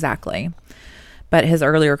 Yes, exactly. But his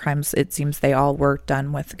earlier crimes, it seems they all were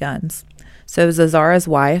done with guns. So Zazara's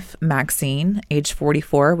wife, Maxine, age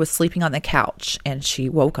 44, was sleeping on the couch, and she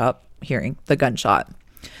woke up hearing the gunshot.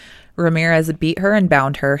 Ramirez beat her and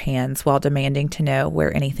bound her hands while demanding to know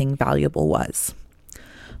where anything valuable was.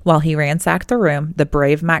 While he ransacked the room, the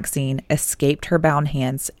brave Maxine escaped her bound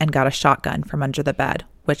hands and got a shotgun from under the bed,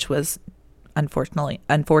 which was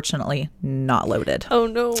unfortunately not loaded. Oh,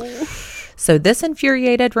 no. So this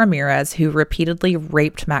infuriated Ramirez, who repeatedly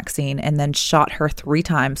raped Maxine and then shot her 3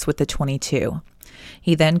 times with the .22.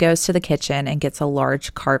 He then goes to the kitchen and gets a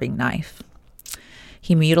large carving knife.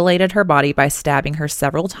 He mutilated her body by stabbing her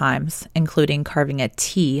several times, including carving a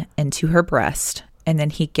T into her breast, and then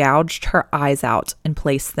he gouged her eyes out and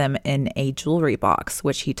placed them in a jewelry box,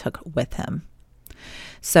 which he took with him.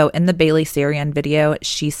 So in the Bailey Sarian video,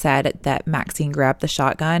 she said that Maxine grabbed the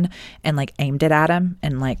shotgun and like aimed it at him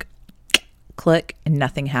and like click and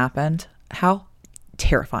nothing happened. How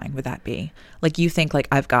terrifying would that be? Like you think like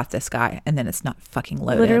I've got this guy and then it's not fucking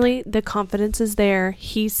loaded. Literally the confidence is there.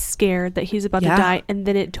 He's scared that he's about to die and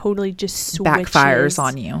then it totally just switches. Backfires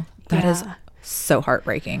on you. That is so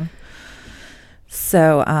heartbreaking.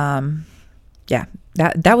 So yeah,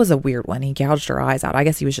 that was a weird one. He gouged her eyes out. I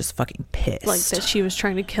guess he was just fucking pissed. Like that she was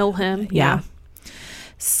trying to kill him. Yeah.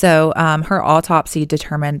 So her autopsy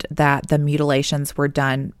determined that the mutilations were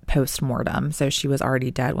done post-mortem. So she was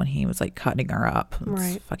already dead when he was like cutting her up. It's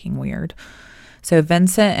right. Fucking weird. So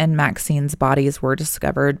Vincent and Maxine's bodies were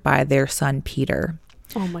discovered by their son, Peter.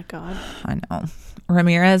 Oh my God. I know.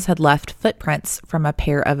 Ramirez had left footprints from a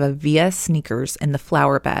pair of Avia sneakers in the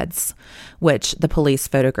flower beds, which the police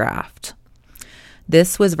photographed.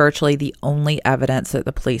 This was virtually the only evidence that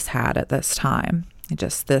the police had at this time.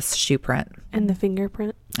 Just this shoe print. And the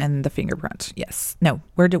fingerprint. And the fingerprint, yes. No,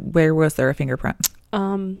 where was there a fingerprint? I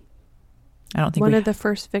don't think one of the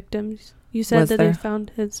first victims. You said that they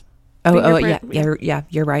found his fingerprint. Yeah,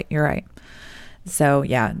 you're right. So,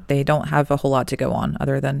 yeah, they don't have a whole lot to go on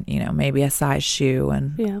other than, maybe a size shoe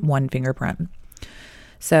and one fingerprint.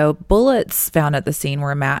 So bullets found at the scene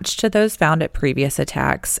were matched to those found at previous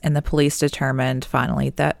attacks, and the police determined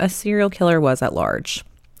finally that a serial killer was at large.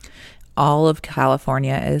 All of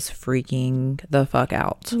California is freaking the fuck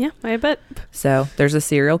out. Yeah, I bet. So there's a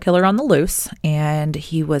serial killer on the loose, and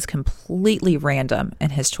he was completely random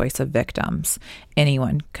in his choice of victims.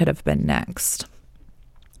 Anyone could have been next.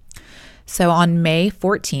 So on May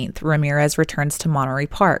 14th, Ramirez returns to Monterey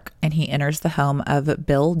Park, and he enters the home of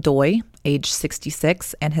Bill Doy, age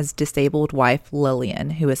 66, and his disabled wife,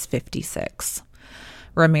 Lillian, who is 56.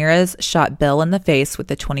 Ramirez shot Bill in the face with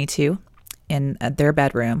the .22 in their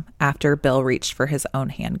bedroom after Bill reached for his own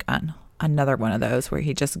handgun. Another one of those where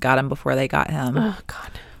he just got him before they got him. Oh,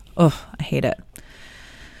 God. Oh, I hate it.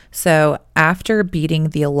 So after beating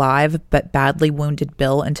the alive but badly wounded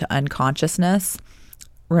Bill into unconsciousness,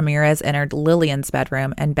 Ramirez entered Lillian's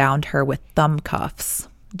bedroom and bound her with thumb cuffs.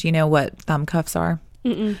 Do you know what thumb cuffs are?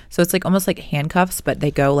 Mm-mm. So it's like almost like handcuffs, but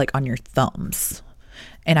they go like on your thumbs.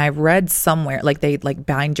 And I read somewhere, like they like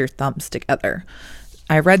bind your thumbs together.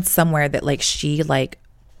 I read somewhere that like she like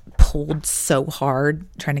pulled so hard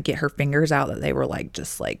trying to get her fingers out that they were like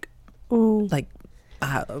just like, ooh. Like,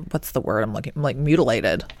 what's the word I'm looking, like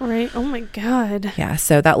mutilated. Right. Oh my God. Yeah.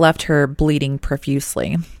 So that left her bleeding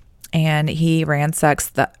profusely. And he ransacks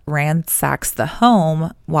the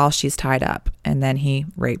home while she's tied up. And then he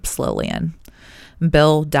rapes Lillian.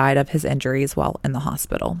 Bill died of his injuries while in the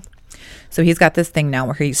hospital. So he's got this thing now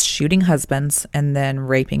where he's shooting husbands and then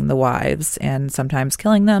raping the wives and sometimes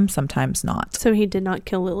killing them, sometimes not. So he did not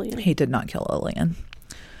kill Lillian. He did not kill Lillian.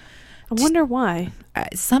 I wonder why.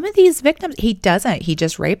 Some of these victims, he doesn't. He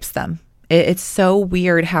just rapes them. It's so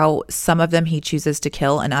weird how some of them he chooses to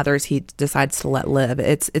kill and others he decides to let live.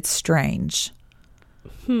 It's strange.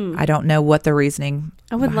 I don't know what the reasoning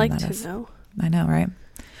I would like to is. know. I know, right?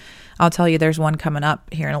 I'll tell you there's one coming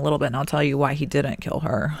up here in a little bit, and I'll tell you why he didn't kill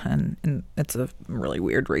her. And it's a really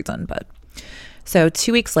weird reason. But so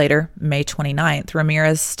 2 weeks later, May 29th,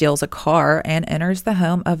 Ramirez steals a car and enters the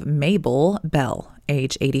home of Mabel Bell,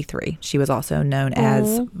 age 83. She was also known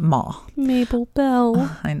as Ma. Mabel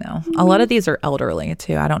Bell. I know. A lot of these are elderly,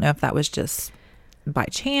 too. I don't know if that was just by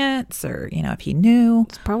chance or, if he knew.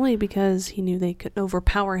 It's probably because he knew they couldn't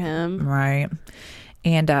overpower him. Right.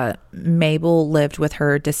 And Mabel lived with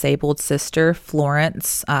her disabled sister,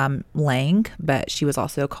 Florence Lang, but she was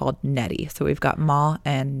also called Nettie. So we've got Ma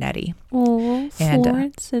and Nettie. Oh,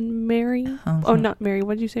 Florence and Mary. Oh, not Mary.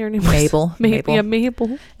 What did you say her name was? Mabel. Mabel. Yeah,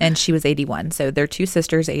 Mabel. And she was 81. So they're two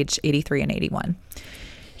sisters, aged 83 and 81.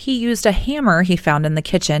 He used a hammer he found in the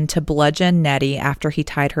kitchen to bludgeon Nettie after he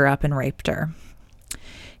tied her up and raped her.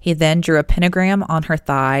 He then drew a pentagram on her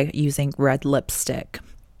thigh using red lipstick.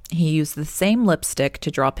 He used the same lipstick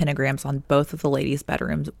to draw pentagrams on both of the ladies'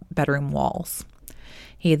 bedroom walls.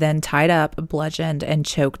 He then tied up, bludgeoned, and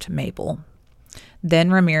choked Mabel.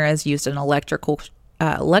 Then Ramirez used an electrical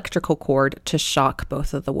cord to shock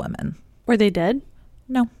both of the women. Were they dead?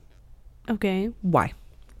 No. Okay. Why?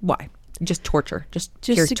 Just torture. Just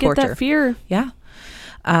to torture. Get that fear. Yeah.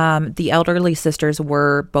 The elderly sisters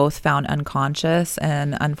were both found unconscious,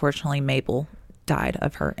 and unfortunately Mabel died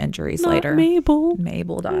of her injuries later. Mabel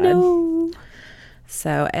died. No.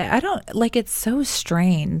 So I don't like, it's so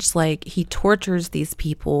strange. Like, he tortures these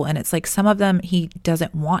people, and it's like some of them he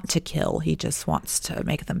doesn't want to kill. He just wants to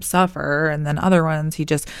make them suffer. And then other ones he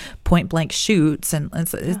just point blank shoots, and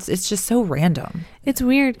it's just so random. It's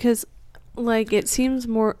weird because like it seems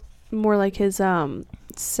more like his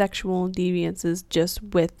sexual deviance is just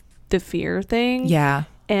with the fear thing. Yeah.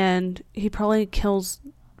 And he probably kills,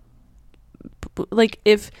 like,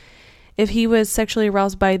 if he was sexually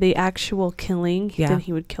aroused by the actual killing, then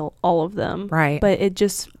he would kill all of them. Right. But it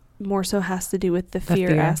just more so has to do with the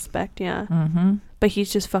fear aspect. Yeah. Mm-hmm. But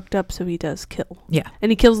he's just fucked up, so he does kill. Yeah.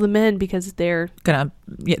 And he kills the men because they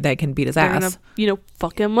can beat his ass. Gonna,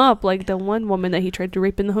 fuck him up, like the one woman that he tried to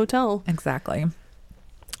rape in the hotel. Exactly.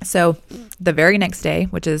 So the very next day,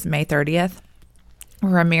 which is May 30th,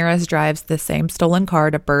 Ramirez drives the same stolen car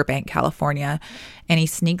to Burbank, California, and he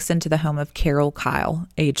sneaks into the home of Carol Kyle,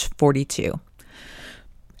 age 42.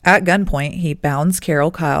 At gunpoint, he bounds Carol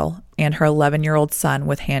Kyle and her 11-year-old son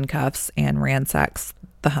with handcuffs and ransacks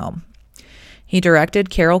the home. He directed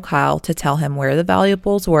Carol Kyle to tell him where the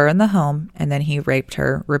valuables were in the home, and then he raped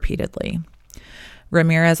her repeatedly.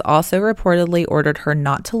 Ramirez also reportedly ordered her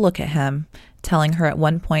not to look at him, telling her at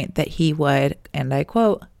one point that he would, and I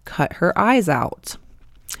quote, cut her eyes out.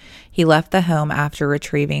 He left the home after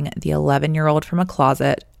retrieving the 11-year-old from a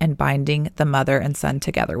closet and binding the mother and son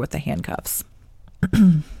together with the handcuffs.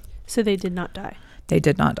 So they did not die. They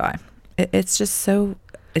did not die. It's just so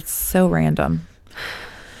random.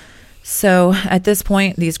 So at this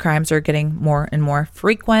point, these crimes are getting more and more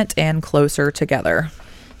frequent and closer together.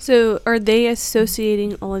 So are they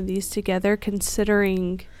associating all of these together,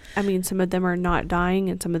 considering, I mean, some of them are not dying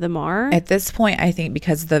and some of them are? At this point, I think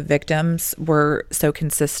because the victims were so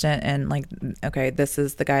consistent and like, okay, this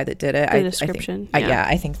is the guy that did it. The description.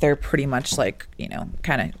 I think they're pretty much like,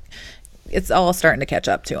 kind of, it's all starting to catch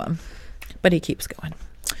up to him. But he keeps going.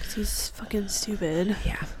 He's fucking stupid.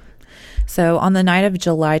 Yeah. So on the night of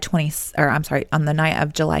July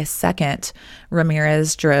 2nd,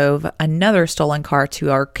 Ramirez drove another stolen car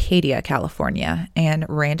to Arcadia, California, and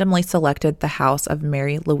randomly selected the house of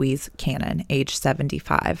Mary Louise Cannon, age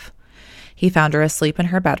 75. He found her asleep in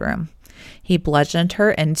her bedroom. He bludgeoned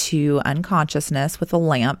her into unconsciousness with a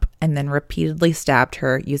lamp and then repeatedly stabbed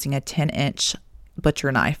her using a 10-inch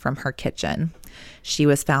butcher knife from her kitchen. She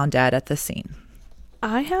was found dead at the scene.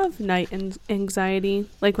 I have night anxiety.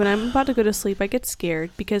 Like, when I'm about to go to sleep, I get scared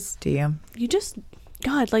because... Do you?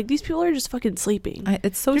 God, like, these people are just fucking sleeping.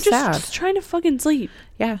 It's so They're sad. Just trying to fucking sleep.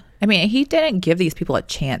 Yeah. I mean, he didn't give these people a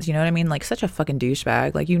chance. You know what I mean? Like, such a fucking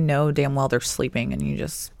douchebag. Like, damn well they're sleeping and you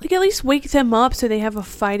just... Like, at least wake them up so they have a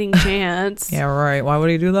fighting chance. Yeah, right. Why would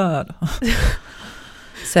he do that?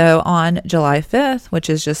 So on July 5th, which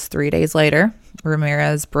is just 3 days later,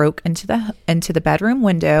 Ramirez broke into the bedroom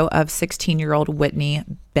window of 16-year-old Whitney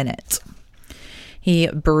Bennett. He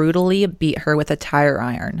brutally beat her with a tire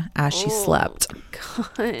iron as she slept.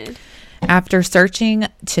 God. After searching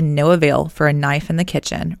to no avail for a knife in the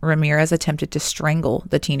kitchen, Ramirez attempted to strangle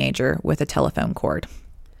the teenager with a telephone cord.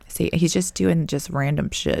 See, he's just doing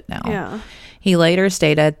random shit now. Yeah. He later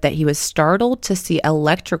stated that he was startled to see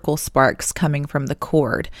electrical sparks coming from the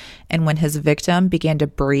cord, and when his victim began to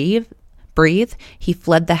breathe, he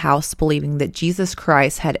fled the house believing that Jesus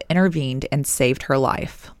Christ had intervened and saved her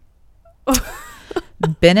life.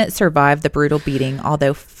 Bennett survived the brutal beating,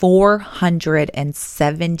 although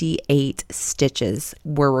 478 stitches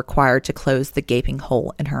were required to close the gaping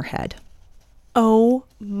hole in her head. Oh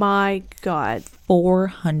my God.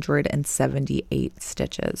 478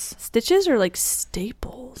 stitches. Stitches are like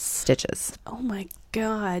staples. Stitches. Oh my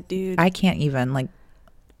God, dude. I can't even, like,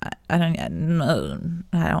 I don't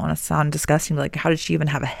want to sound disgusting, but like, how did she even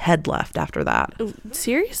have a head left after that?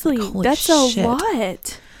 Seriously, like, that's shit. A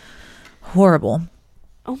lot. Horrible.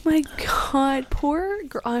 Oh my God, poor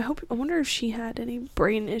girl. I wonder if she had any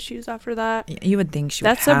brain issues after that. You would think she would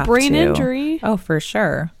have to. That's a brain injury. Oh, for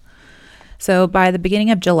sure. So by the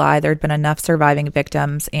beginning of July, there had been enough surviving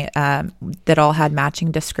victims that all had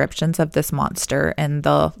matching descriptions of this monster in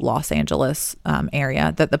the Los Angeles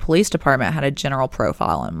area that the police department had a general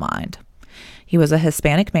profile in mind. He was a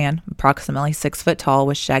Hispanic man, approximately 6 foot tall,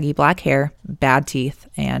 with shaggy black hair, bad teeth,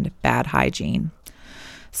 and bad hygiene.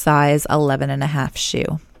 Size 11.5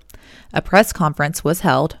 shoe. A press conference was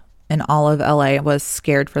held, and all of LA was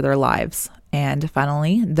scared for their lives. And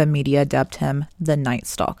finally, the media dubbed him the Night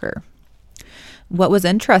Stalker. What was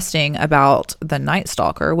interesting about the Night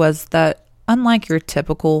Stalker was that, unlike your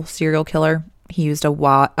typical serial killer, he used a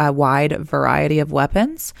wide variety of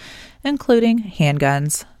weapons, including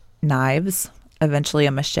handguns, knives, eventually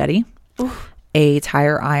a machete, a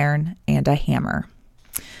tire iron, and a hammer.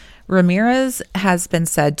 Ramirez has been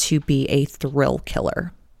said to be a thrill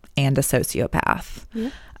killer and a sociopath.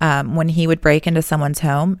 Yeah. When he would break into someone's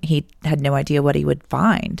home, he had no idea what he would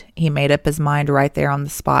find. He made up his mind right there on the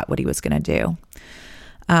spot what he was going to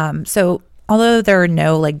do. So although there are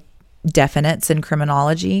no definites in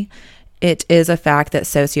criminology, it is a fact that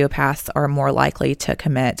sociopaths are more likely to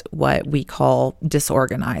commit what we call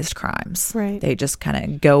disorganized crimes. Right. They just kind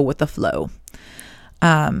of go with the flow.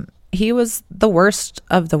 He was the worst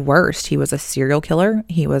of the worst. He was a serial killer.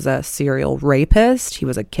 He was a serial rapist. He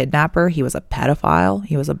was a kidnapper. He was a pedophile.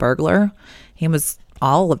 He was a burglar. He was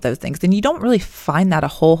all of those things. And you don't really find that a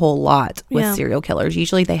whole lot with serial killers.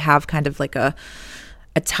 Usually they have kind of like a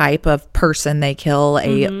type of person they kill,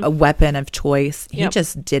 a weapon of choice. He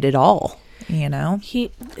just did it all, you know?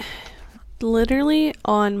 He literally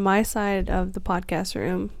on my side of the podcast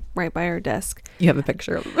room, right by our desk. You have a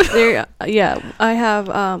picture of him. There, yeah, I have.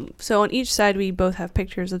 So on each side, we both have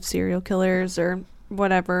pictures of serial killers or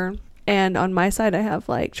whatever. And on my side, I have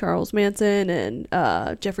like Charles Manson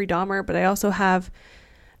and Jeffrey Dahmer, but I also have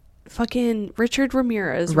fucking Richard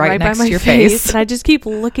Ramirez right by my face. And I just keep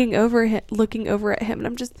looking over at him, and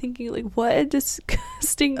I'm just thinking, like, what a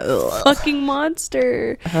disgusting fucking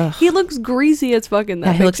monster. He looks greasy as fucking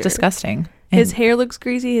that. He looks disgusting. His hair looks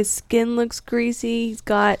greasy. His skin looks greasy. He's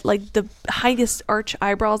got like the highest arch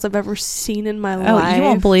eyebrows I've ever seen in my life. You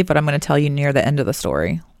won't believe what I'm going to tell you near the end of the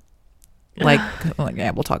story. Yeah,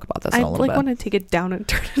 we'll talk about this in a little bit. I want to take it down and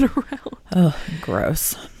turn it around. Oh,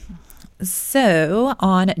 gross. So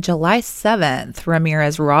on July 7th,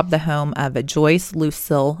 Ramirez robbed the home of Joyce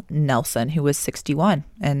Lucille Nelson, who was 61,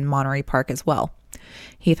 in Monterey Park as well.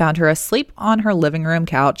 He found her asleep on her living room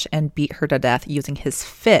couch and beat her to death using his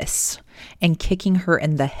fists and kicking her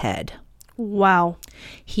in the head. Wow.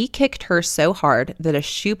 He kicked her so hard that a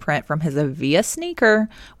shoe print from his Avia sneaker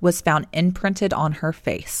was found imprinted on her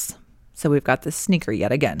face. So we've got this sneaker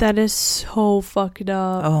yet again. That is so fucked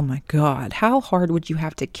up. Oh my God. How hard would you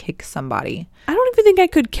have to kick somebody? I don't even think I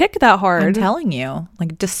could kick that hard. I'm telling you,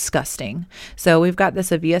 like, disgusting. So we've got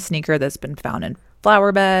this Avia sneaker that's been found in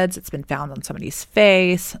flower beds. It's been found on somebody's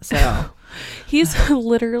face. So he's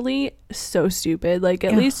literally so stupid. Like,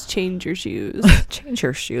 at least change your shoes. Change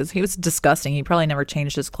your shoes. He was disgusting. He probably never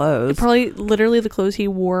changed his clothes. Probably literally the clothes he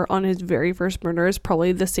wore on his very first murder is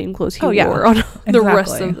probably the same clothes he wore on the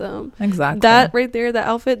rest of them. Exactly. That right there, that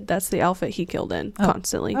outfit, that's the outfit he killed in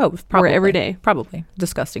constantly. Oh, probably. Or every day. Probably.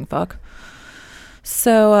 Disgusting fuck.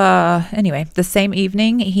 So anyway, the same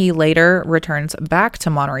evening, he later returns back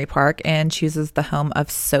to Monterey Park and chooses the home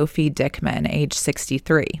of Sophie Dickman, age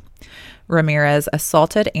 63. Ramirez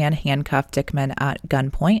assaulted and handcuffed Dickman at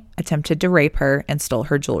gunpoint, attempted to rape her, and stole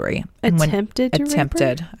her jewelry. Attempted to rape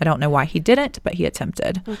her? I don't know why he didn't, but he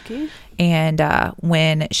attempted. Okay. And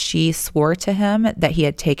when she swore to him that he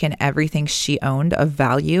had taken everything she owned of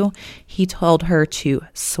value, he told her to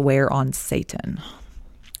swear on Satan.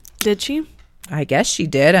 Did she? I guess she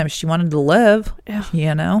did. I mean, she wanted to live,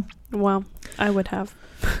 you know? Well, I would have.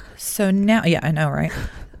 So now, yeah, I know, right?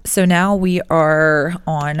 So now we are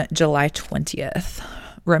on July 20th.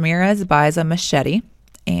 Ramirez buys a machete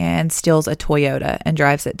and steals a Toyota and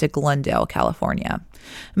drives it to Glendale, California.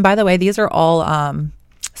 And by the way, these are all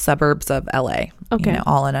suburbs of LA, okay. You know,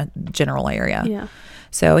 all in a general area. Yeah.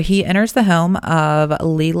 So he enters the home of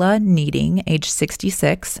Leila Needing, age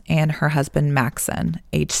 66, and her husband Maxon,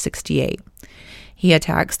 age 68. He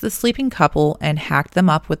attacks the sleeping couple and hacked them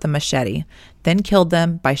up with the machete, then killed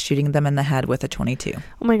them by shooting them in the head with a .22.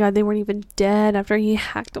 Oh my God, they weren't even dead after he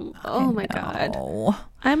hacked them. Oh my God.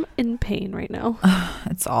 I'm in pain right now.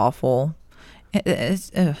 It's awful.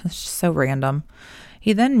 It's just so random.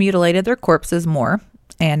 He then mutilated their corpses more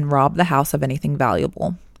and robbed the house of anything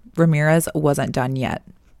valuable. Ramirez wasn't done yet.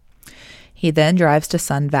 He then drives to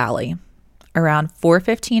Sun Valley. Around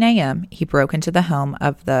 4:15 a.m., he broke into the home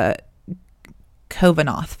of the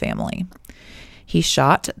Kovanoth family. He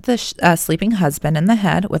shot the sleeping husband in the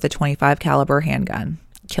head with a .25 caliber handgun,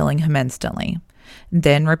 killing him instantly.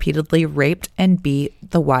 Then repeatedly raped and beat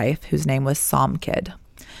the wife, whose name was Somkid.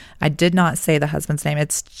 I did not say the husband's name.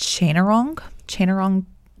 It's Chanarong.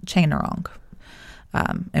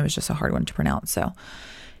 It was just a hard one to pronounce. So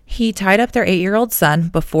he tied up their 8-year-old son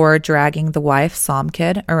before dragging the wife,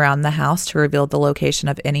 Somkid, around the house to reveal the location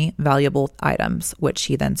of any valuable items, which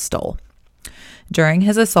he then stole. During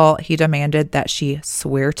his assault, he demanded that she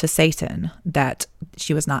swear to Satan that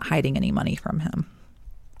she was not hiding any money from him.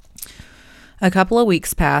 A couple of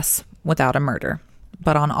weeks pass without a murder,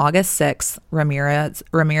 but on August 6th,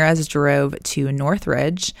 Ramirez drove to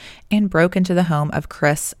Northridge and broke into the home of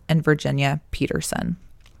Chris and Virginia Peterson.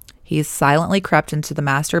 He silently crept into the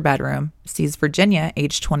master bedroom, sees Virginia,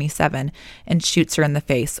 age 27, and shoots her in the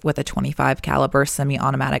face with a .25 caliber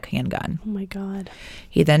semi-automatic handgun. Oh my God.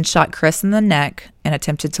 He then shot Chris in the neck and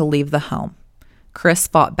attempted to leave the home. Chris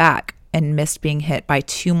fought back and missed being hit by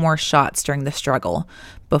 2 more shots during the struggle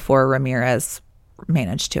before Ramirez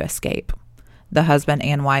managed to escape. The husband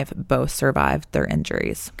and wife both survived their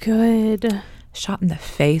injuries. Good. Shot in the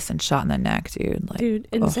face and shot in the neck, dude. Dude,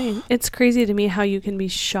 insane. Ugh. It's crazy to me how you can be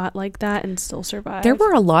shot like that and still survive. There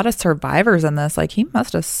were a lot of survivors in this. Like, he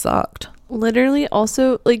must have sucked. Literally,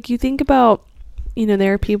 also, like, you think about, you know,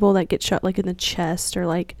 there are people that get shot, like, in the chest or,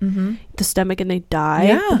 like, the stomach and they die.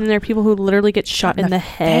 Yeah. But then there are people who literally get shot in the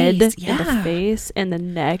head, face. in the face, and the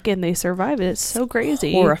neck, and they survive it. It's so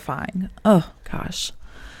crazy. Horrifying. Oh, gosh.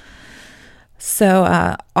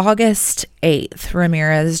 So August 8th,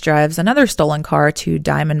 Ramirez drives another stolen car to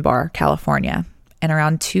Diamond Bar, California. And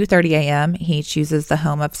around 2:30 a.m., he chooses the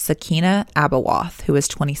home of Sakina Abawath, who is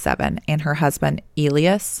 27, and her husband,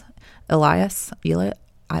 Elias,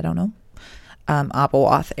 I don't know,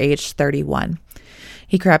 Abawath, age 31.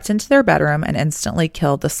 He crept into their bedroom and instantly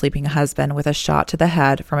killed the sleeping husband with a shot to the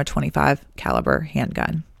head from a .25 caliber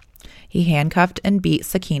handgun. He handcuffed and beat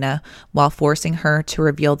Sakina while forcing her to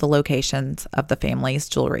reveal the locations of the family's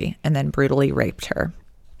jewelry and then brutally raped her.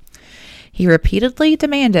 He repeatedly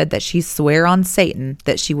demanded that she swear on Satan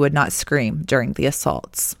that she would not scream during the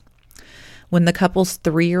assaults. When the couple's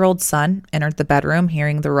 3-year-old son entered the bedroom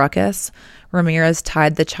hearing the ruckus, Ramirez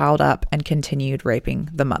tied the child up and continued raping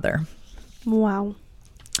the mother. Wow.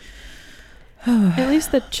 At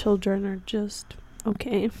least the children are just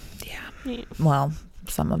okay. Yeah. Well,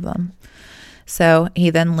 some of them. So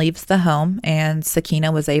he then leaves the home, and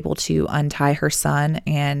Sakina was able to untie her son,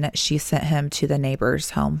 and she sent him to the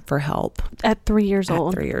neighbor's home for help. At 3 years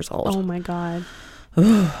old? 3 years old. Oh my God.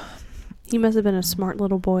 He must have been a smart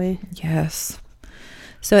little boy. Yes.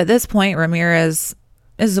 So at this point, Ramirez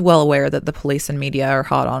is well aware that the police and media are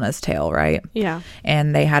hot on his tail, right? Yeah.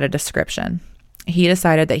 And they had a description. He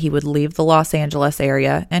decided that he would leave the Los Angeles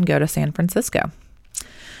area and go to San Francisco.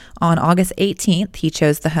 On August 18th, he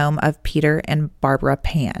chose the home of Peter and Barbara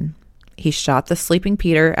Pan. He shot the sleeping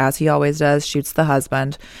Peter, as he always does, shoots the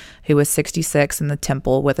husband, who was 66, in the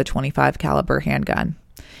temple with a .25 caliber handgun.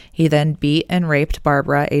 He then beat and raped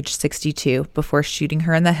Barbara, age 62, before shooting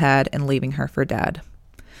her in the head and leaving her for dead.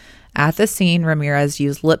 At the scene, Ramirez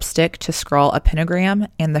used lipstick to scrawl a pentagram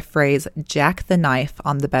and the phrase "Jack the Knife"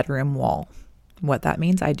 on the bedroom wall. What that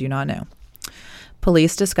means, I do not know.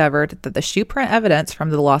 Police discovered that the shoe print evidence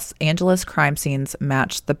from the Los Angeles crime scenes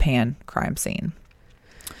matched the Pan crime scene.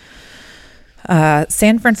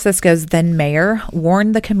 San Francisco's then mayor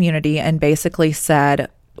warned the community and basically said,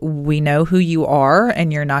 "We know who you are,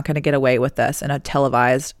 and you're not going to get away with this," in a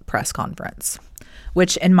televised press conference.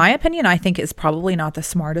 Which, in my opinion, I think is probably not the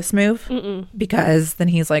smartest move. Because then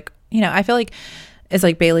he's like, you know, I feel like it's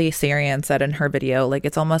like Bailey Sarian said in her video, like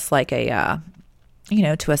it's almost like a, you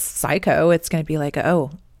know, to a psycho, it's going to be like, oh,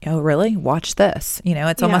 really? Watch this. You know,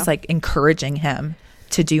 it's almost like encouraging him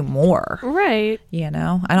to do more. Right. You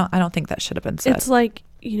know, I don't think that should have been said. It's like,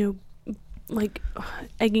 you know, like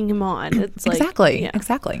egging him on. It's like,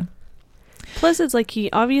 Exactly. Plus, it's like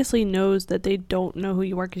he obviously knows that they don't know who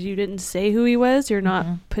you are because you didn't say who he was. You're not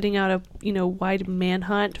putting out a, you know, wide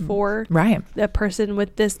manhunt for that person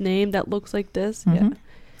with this name that looks like this. Yeah.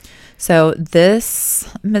 So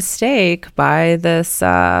this mistake by this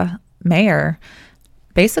mayor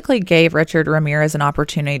basically gave Richard Ramirez an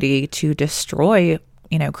opportunity to destroy,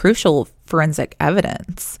 you know, crucial forensic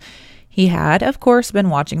evidence. He had, of course, been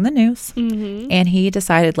watching the news, and he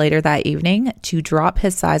decided later that evening to drop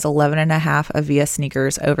his size 11.5 Avia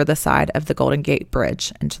sneakers over the side of the Golden Gate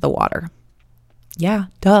Bridge into the water. Yeah,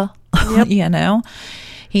 duh. Yep. You know?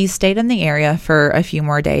 He stayed in the area for a few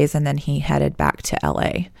more days, and then he headed back to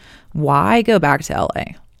L.A. Why go back to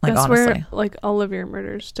L.A.? Like, that's honestly. where, like, all of your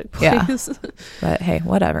murders took place. Yeah. But hey,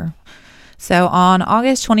 whatever. So on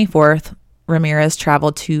August 24th, Ramirez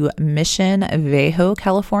traveled to Mission Viejo,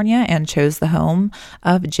 California, and chose the home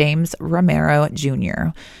of James Romero Jr.,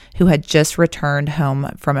 who had just returned home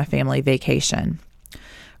from a family vacation.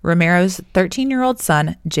 Romero's 13-year-old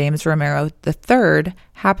son, James Romero III,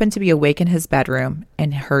 happened to be awake in his bedroom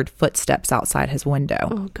and heard footsteps outside his window.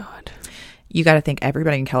 Oh, God. You got to think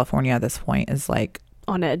everybody in California at this point is like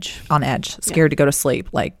on edge, scared to go to sleep,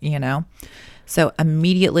 So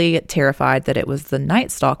immediately terrified that it was the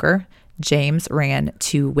Night Stalker, James ran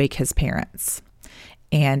to wake his parents,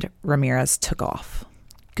 and Ramirez took off.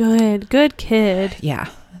 Good kid. Yeah.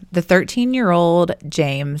 The 13-year-old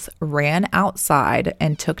James ran outside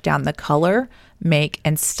and took down the color, make,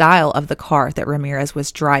 and style of the car that Ramirez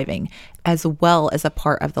was driving, as well as a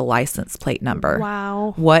part of the license plate number.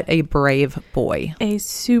 Wow. What a brave boy. A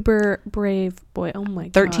super brave boy. Oh my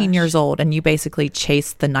god. 13 years old, and you basically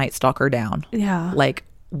chased the Night Stalker down. Yeah.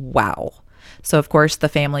 Wow. So, of course, the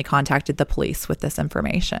family contacted the police with this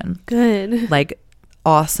information. Good.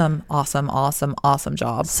 Awesome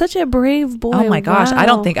job. Such a brave boy. Oh my gosh. I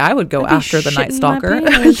don't think I would go after the Night Stalker.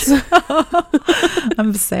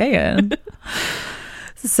 I'm saying.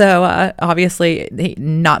 So obviously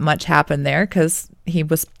not much happened there because he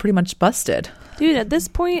was pretty much busted. Dude, at this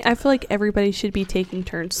point, I feel like everybody should be taking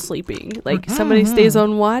turns sleeping. Somebody stays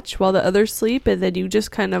on watch while the others sleep, and then you just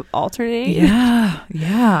kind of alternate.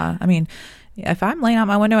 Yeah. I mean, if I'm laying out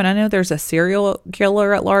my window and I know there's a serial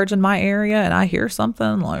killer at large in my area and I hear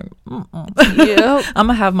something Yep. I'm going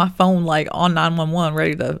to have my phone on 911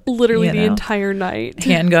 ready to literally the entire night.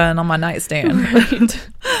 Handgun on my nightstand. Right.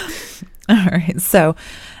 All right. So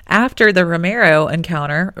after the Romero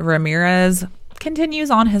encounter, Ramirez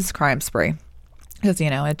continues on his crime spree. Because,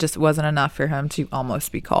 it just wasn't enough for him to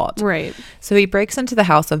almost be caught. Right. So he breaks into the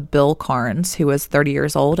house of Bill Carnes, who was 30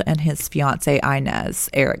 years old, and his fiancée Inez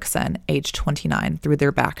Erickson, age 29, through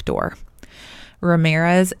their back door.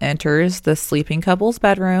 Ramirez enters the sleeping couple's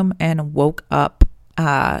bedroom and woke up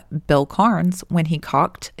Bill Carnes when he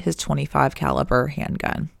cocked his .25 caliber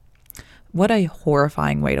handgun. What a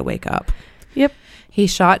horrifying way to wake up. Yep. He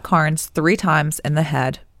shot Carnes 3 times in the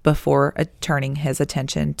head before turning his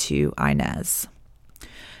attention to Inez.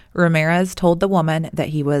 Ramirez told the woman that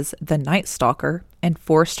he was the Night Stalker and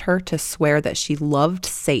forced her to swear that she loved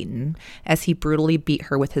Satan as he brutally beat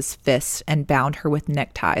her with his fists and bound her with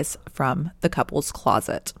neckties from the couple's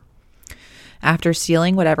closet. After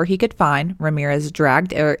stealing whatever he could find, Ramirez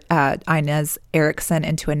dragged Inez Erickson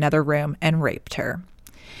into another room and raped her.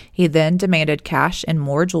 He then demanded cash and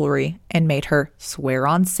more jewelry and made her swear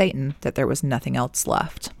on Satan that there was nothing else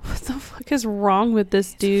left. What the fuck is wrong with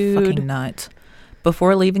this dude? Fucking nut.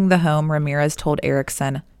 Before leaving the home, Ramirez told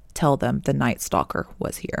Erickson, "Tell them the Night Stalker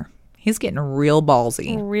was here." He's getting real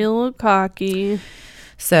ballsy. Real cocky.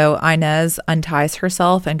 So Inez unties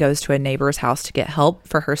herself and goes to a neighbor's house to get help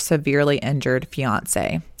for her severely injured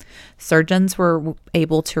fiancé. Surgeons were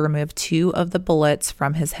able to remove 2 of the bullets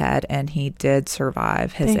from his head, and he did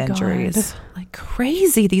survive his injuries. God.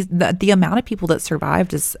 Crazy. The amount of people that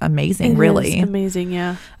survived is amazing, really. Is amazing,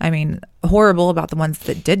 yeah. I mean, horrible about the ones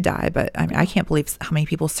that did die, but I mean, I can't believe how many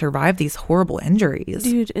people survived these horrible injuries.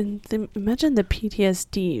 Dude, and imagine the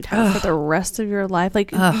PTSD you'd have for the rest of your life.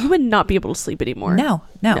 You would not be able to sleep anymore. No.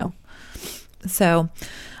 So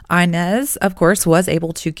Inez, of course, was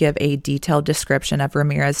able to give a detailed description of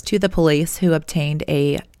Ramirez to the police, who obtained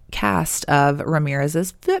a cast of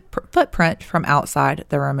Ramirez's footprint from outside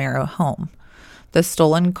the Romero home. The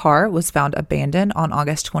stolen car was found abandoned on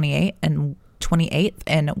August 28th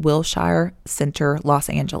in Wilshire Center, Los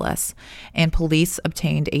Angeles, and police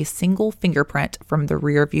obtained a single fingerprint from the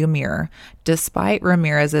rearview mirror, despite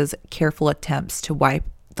Ramirez's careful attempts to wipe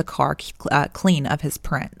the car clean of his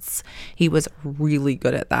prints. He was really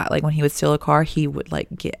good at that. When he would steal a car, he would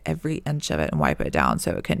get every inch of it and wipe it down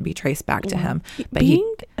so it couldn't be traced back to him. But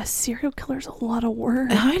being a serial killer is a lot of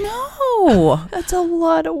work. I know. That's a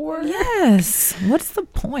lot of work. Yes. What's the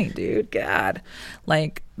point, dude? God.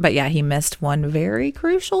 But yeah, he missed one very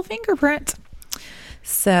crucial fingerprint.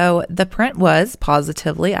 So the print was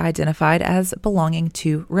positively identified as belonging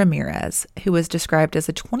to Ramirez, who was described as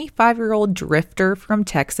a 25-year-old drifter from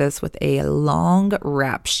Texas with a long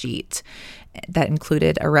rap sheet that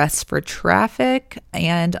included arrests for traffic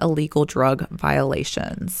and illegal drug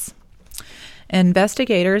violations.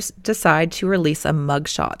 Investigators decide to release a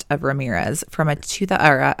mugshot of Ramirez from a December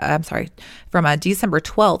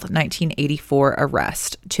 12th, 1984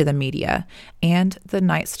 arrest to the media, and the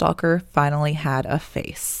Night Stalker finally had a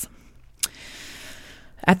face.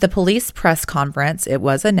 At the police press conference, it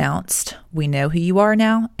was announced, "We know who you are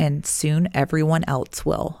now, and soon everyone else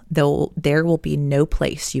will. There will be no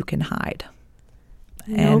place you can hide."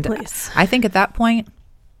 No place. I think at that point,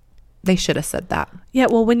 They should have said that. Yeah,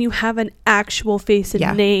 well, when you have an actual face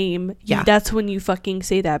and name, that's when you fucking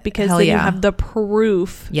say that, because then you have the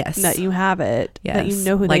proof that you have it, that you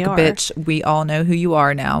know who they are. Like, bitch, we all know who you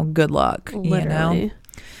are now. Good luck. Literally. You know?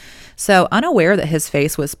 So, unaware that his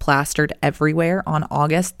face was plastered everywhere, on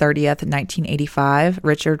August 30th, 1985,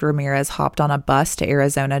 Richard Ramirez hopped on a bus to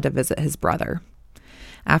Arizona to visit his brother.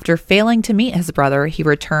 After failing to meet his brother, he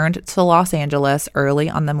returned to Los Angeles early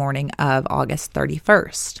on the morning of August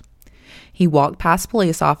 31st. He walked past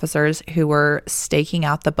police officers who were staking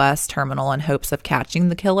out the bus terminal in hopes of catching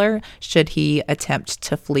the killer should he attempt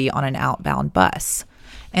to flee on an outbound bus,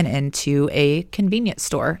 and into a convenience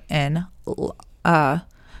store in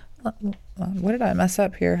what did I mess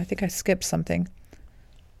up here? I think I skipped something.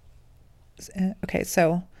 Okay,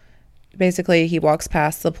 so basically he walks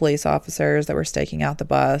past the police officers that were staking out the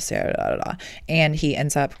bus, and he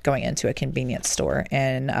ends up going into a convenience store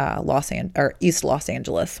in East Los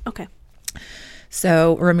Angeles. Okay.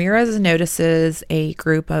 So Ramirez notices a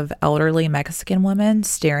group of elderly Mexican women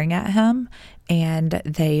staring at him, and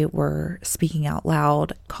they were speaking out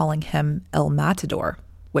loud, calling him El Matador,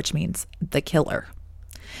 which means the killer.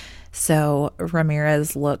 So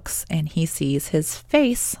Ramirez looks and he sees his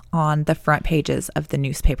face on the front pages of the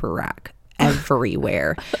newspaper rack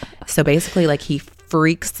everywhere. So basically, like, he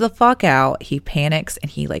freaks the fuck out, he panics, and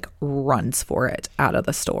he like runs for it out of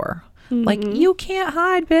the store. Mm-hmm. Like, you can't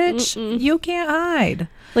hide, bitch. Mm-mm. You can't hide.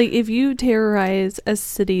 Like, if you terrorize a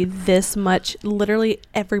city this much, literally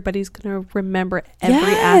everybody's going to remember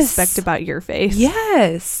every aspect about your face.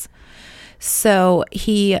 Yes. So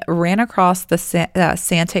he ran across the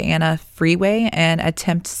Santa Ana freeway and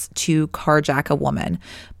attempts to carjack a woman,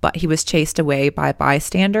 but he was chased away by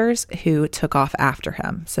bystanders who took off after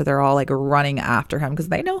him. So they're all like running after him because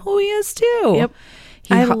they know who he is too. Yep.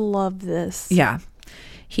 I love this. Yeah.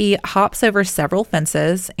 He hops over several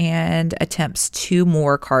fences and attempts 2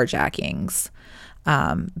 more carjackings,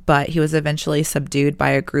 but he was eventually subdued by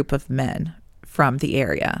a group of men from the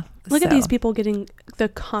area. Look at these people getting the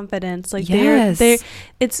confidence. Like, they're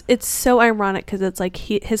it's so ironic because it's like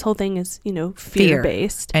his whole thing is, fear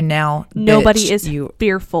based, and now nobody is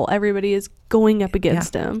fearful. Everybody is going up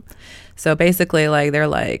against him. So basically, like, they're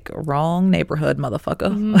like, wrong neighborhood,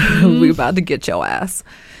 motherfucker. Mm-hmm. We about to get your ass.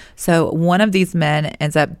 So one of these men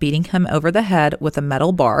ends up beating him over the head with a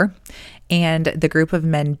metal bar, and the group of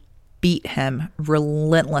men beat him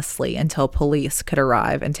relentlessly until police could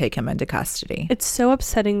arrive and take him into custody. It's so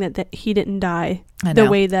upsetting that he didn't die the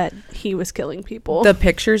way that he was killing people. The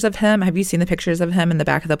pictures of him, have you seen the pictures of him in the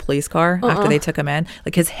back of the police car after they took him in?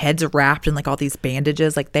 Like, his head's wrapped in like all these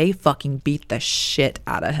bandages. Like, they fucking beat the shit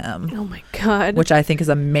out of him. Oh my God. Which I think is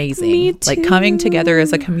amazing. Me too. Like, coming together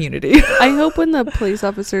as a community. I hope when the police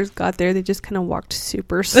officers got there, they just kind of walked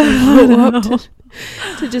super slow up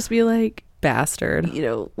to just be like, bastard,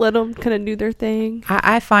 let them kind of do their thing.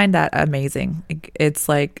 I find that amazing. It's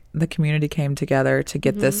like the community came together to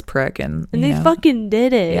get this prick, and they fucking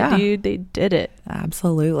did it, dude. They did it.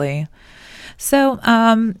 Absolutely. So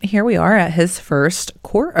here we are at his first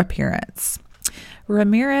court appearance.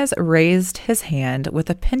 Ramirez raised his hand with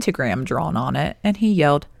a pentagram drawn on it, and he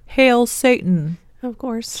yelled, "Hail Satan!" Of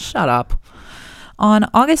course. Shut up. On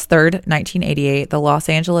August 3rd, 1988, the Los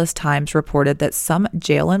Angeles Times reported that some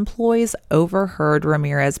jail employees overheard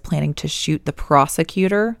Ramirez planning to shoot the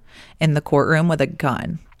prosecutor in the courtroom with a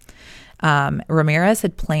gun. Ramirez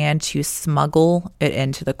had planned to smuggle it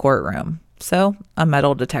into the courtroom, so a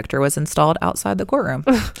metal detector was installed outside the courtroom.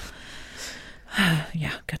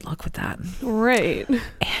 Yeah, good luck with that. Right.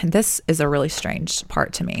 And this is a really strange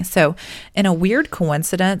part to me. So, in a weird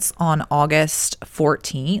coincidence, on August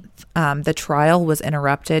 14th, the trial was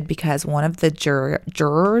interrupted because one of the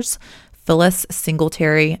jurors, Phyllis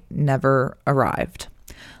Singletary, never arrived.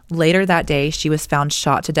 Later that day, she was found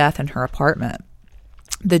shot to death in her apartment.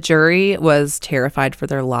 The jury was terrified for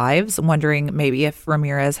their lives, wondering maybe if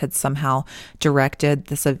Ramirez had somehow directed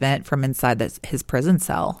this event from inside his prison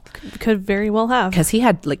cell. Could very well have. Because he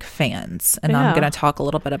had like fans, and I'm going to talk a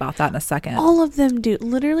little bit about that in a second. All of them do.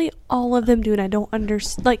 Literally all of them do, and I don't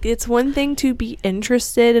understand. Like, it's one thing to be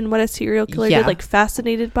interested in what a serial killer did, like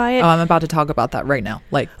fascinated by it. Oh, I'm about to talk about that right now.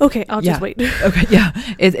 Like, okay, I'll just wait. Okay, yeah.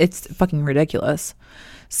 It's fucking ridiculous.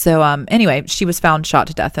 So anyway, she was found shot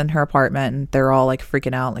to death in her apartment, and they're all like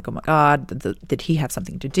freaking out, like, oh my God, did he have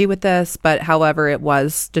something to do with this? But however, it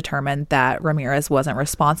was determined that Ramirez wasn't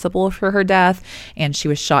responsible for her death, and she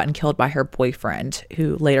was shot and killed by her boyfriend,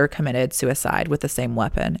 who later committed suicide with the same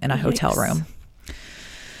weapon in a hotel room.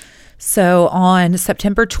 So on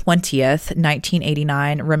September 20th,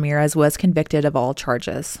 1989, Ramirez was convicted of all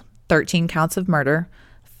charges: 13 counts of murder,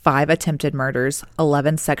 5 attempted murders,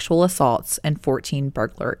 11 sexual assaults, and 14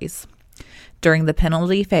 burglaries. During the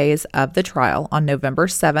penalty phase of the trial on November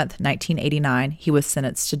 7th, 1989, he was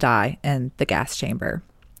sentenced to die in the gas chamber.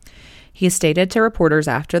 He stated to reporters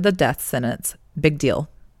after the death sentence, "Big deal.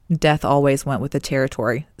 Death always went with the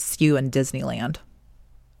territory. See you in Disneyland."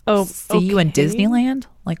 Oh, see you in Disneyland?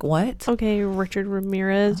 Like what? Okay, Richard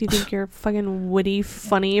Ramirez. You think you're a fucking witty,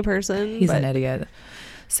 funny person? He's an idiot.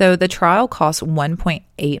 So the trial cost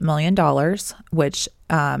 $1.8 million, which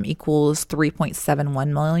equals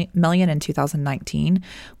 $3.71 million in 2019,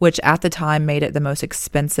 which at the time made it the most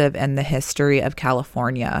expensive in the history of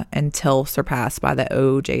California until surpassed by the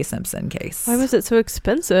O.J. Simpson case. Why was it so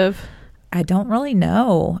expensive? I don't really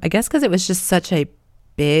know. I guess because it was just such a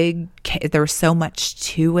big, there was so much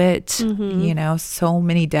to it, you know, so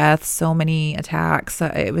many deaths, so many attacks.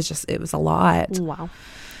 It was a lot. Wow.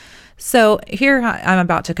 So here I'm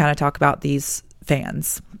about to kind of talk about these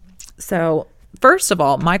fans. So first of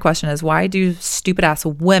all, my question is, why do stupid ass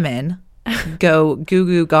women go goo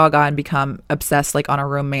goo gaga and become obsessed like on a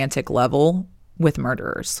romantic level with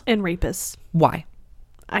murderers and rapists? Why?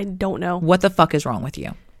 I don't know. What the fuck is wrong with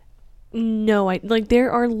you? No,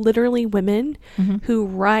 there are literally women who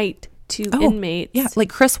write to inmates. Yeah, like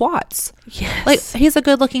Chris Watts. Yes. Like, he's a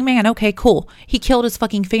good looking man. Okay, cool. He killed his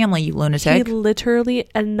fucking family, you lunatic. He literally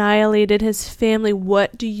annihilated his family.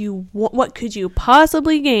 What could you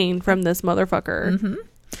possibly gain from this motherfucker?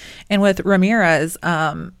 And with Ramirez,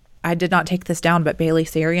 I did not take this down, but Bailey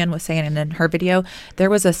Sarian was saying in her video, there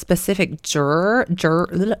was a specific juror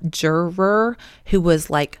who was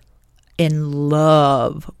like in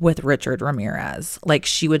love with Richard Ramirez. Like,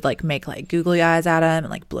 she would like make like googly eyes at him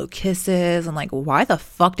and like blow kisses, and like, why the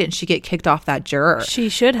fuck didn't she get kicked off that juror? She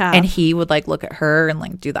should have. And he would like look at her and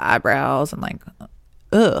like do the eyebrows and like,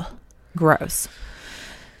 ugh, gross.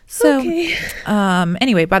 So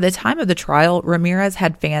anyway, by the time of the trial, Ramirez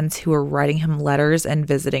had fans who were writing him letters and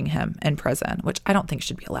visiting him in prison, which I don't think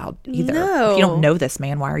should be allowed either. No. If you don't know this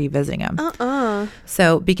man, why are you visiting him?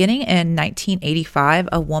 So beginning in 1985,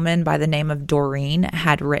 a woman by the name of Doreen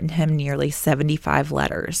had written him nearly 75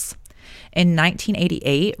 letters. In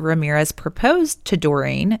 1988, Ramirez proposed to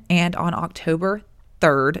Doreen, and on October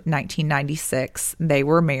 3rd, 1996, they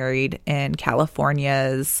were married in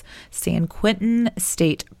California's San Quentin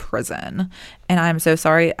State Prison. And I'm so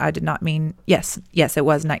sorry, I did not mean, yes, it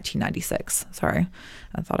was 1996. Sorry,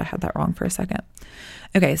 I thought I had that wrong for a second.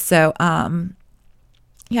 Okay, so,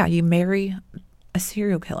 yeah, you marry a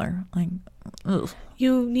serial killer. Like, ugh.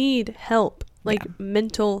 You need help,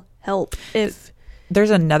 mental help. If there's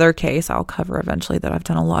another case I'll cover eventually that I've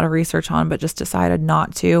done a lot of research on, but just decided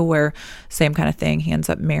not to, where same kind of thing. He ends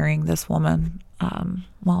up marrying this woman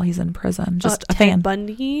while he's in prison. Just a Ted fan.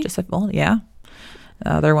 Bundy? Yeah.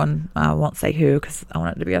 The other one, I won't say who, because I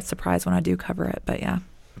want it to be a surprise when I do cover it. But yeah.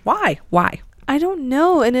 Why? I don't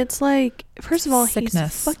know. And it's like, first of all,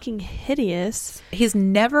 Sickness. He's fucking hideous. He's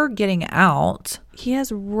never getting out. He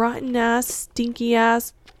has rotten ass, stinky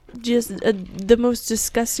ass, just the most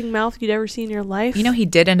disgusting mouth you'd ever see in your life. You know, he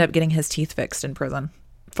did end up getting his teeth fixed in prison.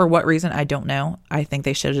 For what reason, I don't know. I think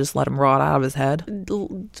they should have just let him rot out of his head.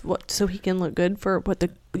 What, so he can look good for what the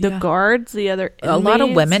guards, the other inmates? A lot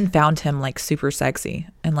of women found him like super sexy,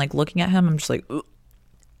 and like looking at him, I'm just like, ugh.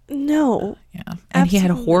 No. Yeah. And he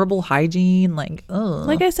had horrible hygiene. Like, ugh.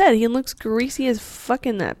 Like I said, he looks greasy as fuck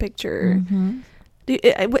in that picture.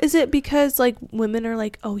 Is it because like women are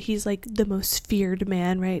like, oh, he's like the most feared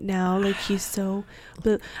man right now, like he's so,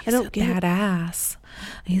 but I don't get badass.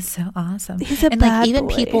 He's so awesome. He's a and bad like even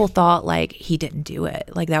boy. People thought like he didn't do it.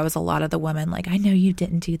 Like that was a lot of the women. Like, I know you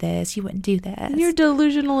didn't do this. You wouldn't do this. And you're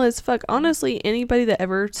delusional as fuck. Honestly, anybody that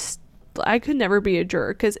ever. I could never be a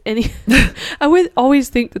juror because I would always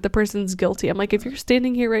think that the person's guilty. I'm like, if you're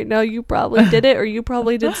standing here right now, you probably did it, or you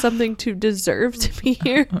probably did something to deserve to be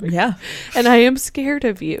here. Yeah. And I am scared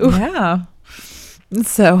of you. Yeah.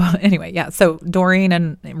 So anyway, yeah. So Doreen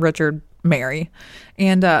and Richard marry.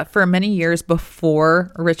 And for many years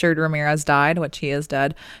before Richard Ramirez died, which he is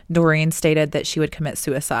dead, Doreen stated that she would commit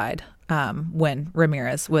suicide when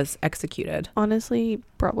Ramirez was executed. Honestly,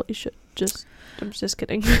 probably should just. I'm just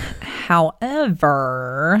kidding.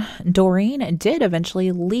 However, Doreen did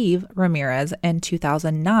eventually leave Ramirez in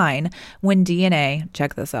 2009 when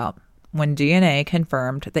check this out, when DNA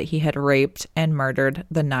confirmed that he had raped and murdered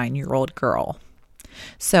the 9-year-old girl.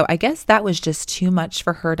 So I guess that was just too much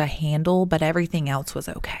for her to handle, but everything else was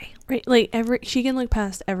okay. Right, like she can look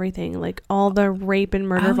past everything, like all the rape and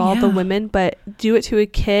murder of all the women, but do it to a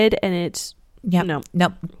kid and it's nope,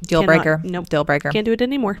 deal breaker. Nope, deal breaker. Can't do it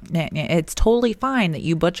anymore. It's totally fine that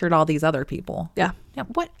you butchered all these other people. Yeah,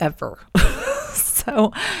 whatever.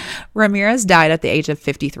 So Ramirez died at the age of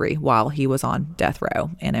 53 while he was on death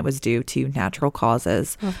row, and it was due to natural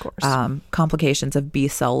causes. Of course. Complications of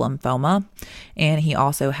B-cell lymphoma, and he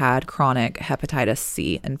also had chronic hepatitis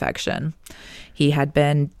C infection. He had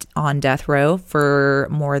been on death row for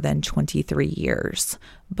more than 23 years.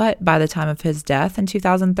 But by the time of his death in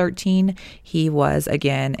 2013, he was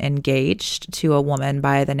again engaged to a woman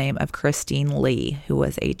by the name of Christine Lee, who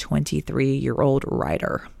was a 23-year-old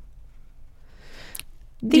writer.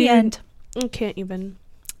 The end. I can't even.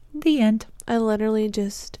 The end. I literally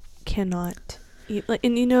just cannot.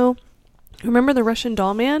 And remember the Russian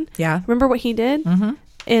doll man? Yeah. Remember what he did? Mm-hmm.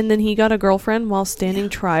 And then he got a girlfriend while standing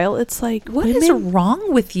trial. It's like, what is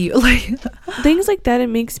wrong with you? Like things like that. It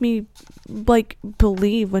makes me like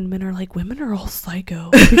believe when men are like, women are all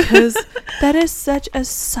psycho, because that is such a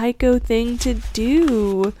psycho thing to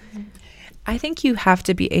do. I think you have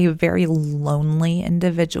to be a very lonely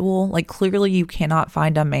individual. Like clearly you cannot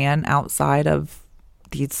find a man outside of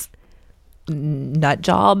these nut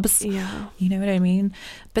jobs. Yeah. You know what I mean?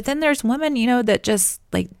 But then there's women, that just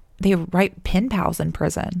like, they write pen pals in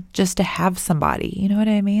prison just to have somebody. You know what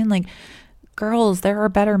I mean? Like, girls, there are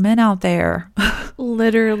better men out there.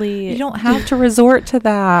 Literally. You don't have to resort to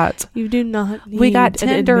that. You do not need We got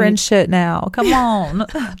Tinder and shit now. Come on.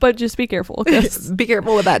 But just be careful. Be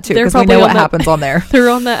careful with that too, They're because we know what happens on there.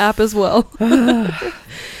 They're on the app as well.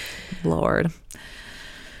 Lord.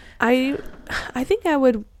 I think I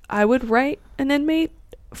would write an inmate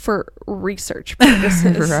for research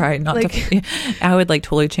purposes. Right. I would like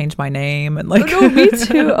totally change my name and like. Oh, no, me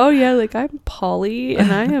too. Oh yeah, like I'm Polly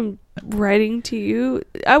and I am writing to you.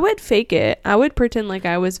 I would fake it. I would pretend like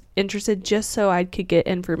I was interested just so I could get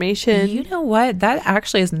information. You know what? That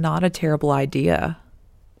actually is not a terrible idea.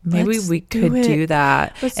 Maybe we could do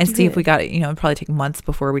that and see if we got it. It'd probably take months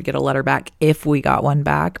before we'd get a letter back, if we got one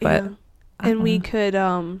back. But and we could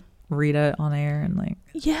read it on air and like.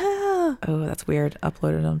 Yeah. Oh, that's weird.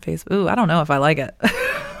 Upload it on Facebook. Ooh, I don't know if I like it.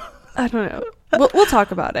 I don't know. We'll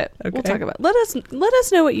talk about it. Okay. We'll talk about it. Let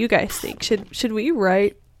us know what you guys think. Should we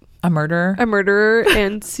write a murderer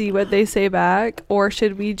and see what they say back, or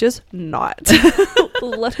should we just not?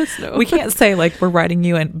 Let us know. We can't say like we're writing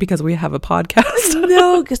you in because we have a podcast.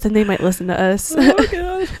 No, because then they might listen to us. Oh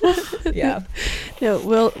god. Yeah.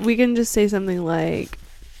 No, we can just say something like,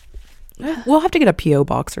 we'll have to get a P.O.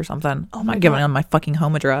 box or something. Oh I'm not giving them my fucking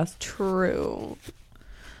home address. True.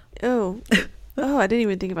 Oh, I didn't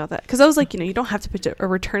even think about that. Because I was like, you don't have to put a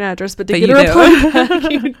return address, but to get a reply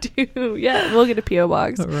back, you do. Yeah, we'll get a P.O.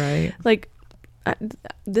 box. Right. Like,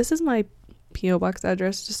 this is my P.O. box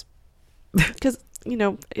address, just because,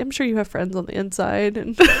 I'm sure you have friends on the inside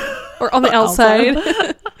or on the outside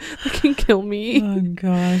that can kill me. Oh,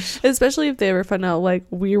 gosh. Especially if they ever find out, like,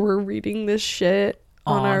 we were reading this shit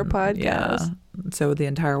on our podcast. Yeah. So the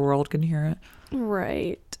entire world can hear it.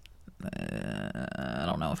 Right. I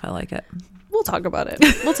don't know if I like it. We'll talk about it.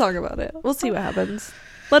 We'll see what happens.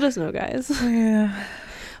 Let us know, guys. Yeah.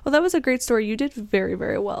 Well, that was a great story. You did very,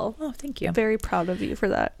 very well. Oh, thank you. Very proud of you for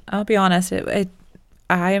that. I'll be honest.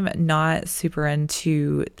 I'm not super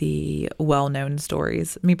into the well-known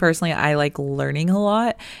stories. Me personally, I like learning a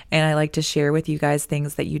lot, and I like to share with you guys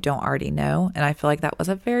things that you don't already know. And I feel like that was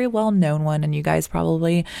a very well-known one, and you guys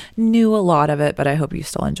probably knew a lot of it, but I hope you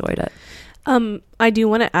still enjoyed it. I do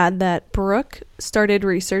want to add that Brooke started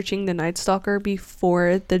researching the Night Stalker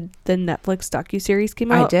before the Netflix docuseries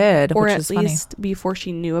came out. I did, or which at is least funny. Before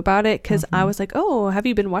she knew about it, because I was like, "Oh, have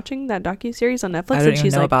you been watching that docuseries on Netflix?" I didn't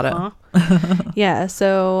even know about it. Yeah,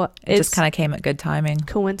 so it just kind of came at good timing.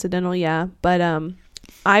 Coincidental, yeah. But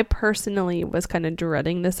I personally was kind of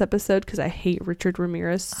dreading this episode because I hate Richard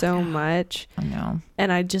Ramirez so much. I know.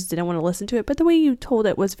 And I just didn't want to listen to it. But the way you told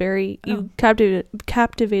it was you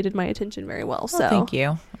captivated my attention very well. So thank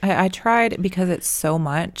you. I tried, because it's so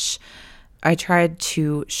much, I tried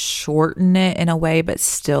to shorten it in a way, but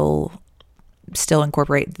still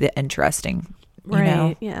incorporate the interesting, you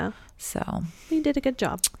know? Yeah. So you did a good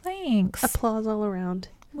job. Thanks. Applause all around.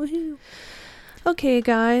 Woohoo. Okay,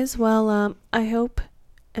 guys. Well, I hope,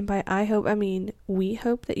 and by I hope, I mean we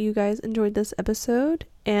hope that you guys enjoyed this episode.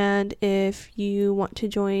 And if you want to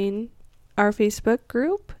join our Facebook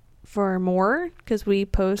group for more, because we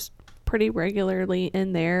post pretty regularly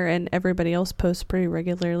in there, and everybody else posts pretty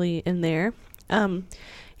regularly in there,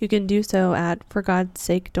 you can do so at For God's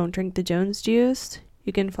Sake Don't Drink the Jones Juice.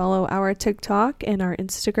 You can follow our TikTok and our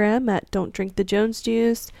Instagram at Don't Drink the Jones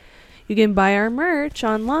Juice. You can buy our merch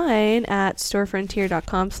online at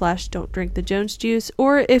storefrontier.com/don'tdrinkthejonesjuice.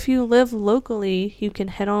 Or if you live locally, you can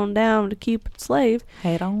head on down to Cupid Slave.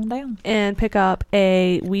 Head on down. And pick up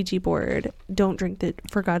a Ouija board.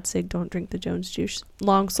 For God's sake, don't drink the Jones juice.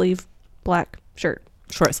 Long sleeve, black shirt.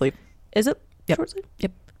 Short sleeve. Is it? Yep. Short sleeve?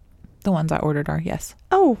 Yep. The ones I ordered are, yes.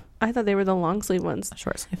 Oh, I thought they were the long sleeve ones.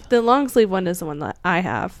 Short sleeve. The long sleeve one is the one that I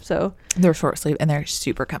have. So They're short sleeve and they're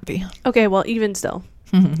super comfy. okay, well, even still,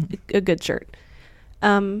 a good shirt.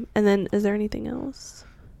 And then, is there anything else?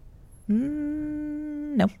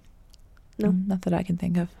 No. No, not that I can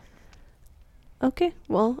think of. Okay,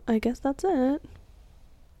 well, I guess that's it.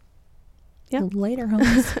 Yeah. Later,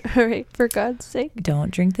 homies. All right, for God's sake, Don't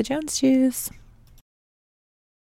drink the Jones juice.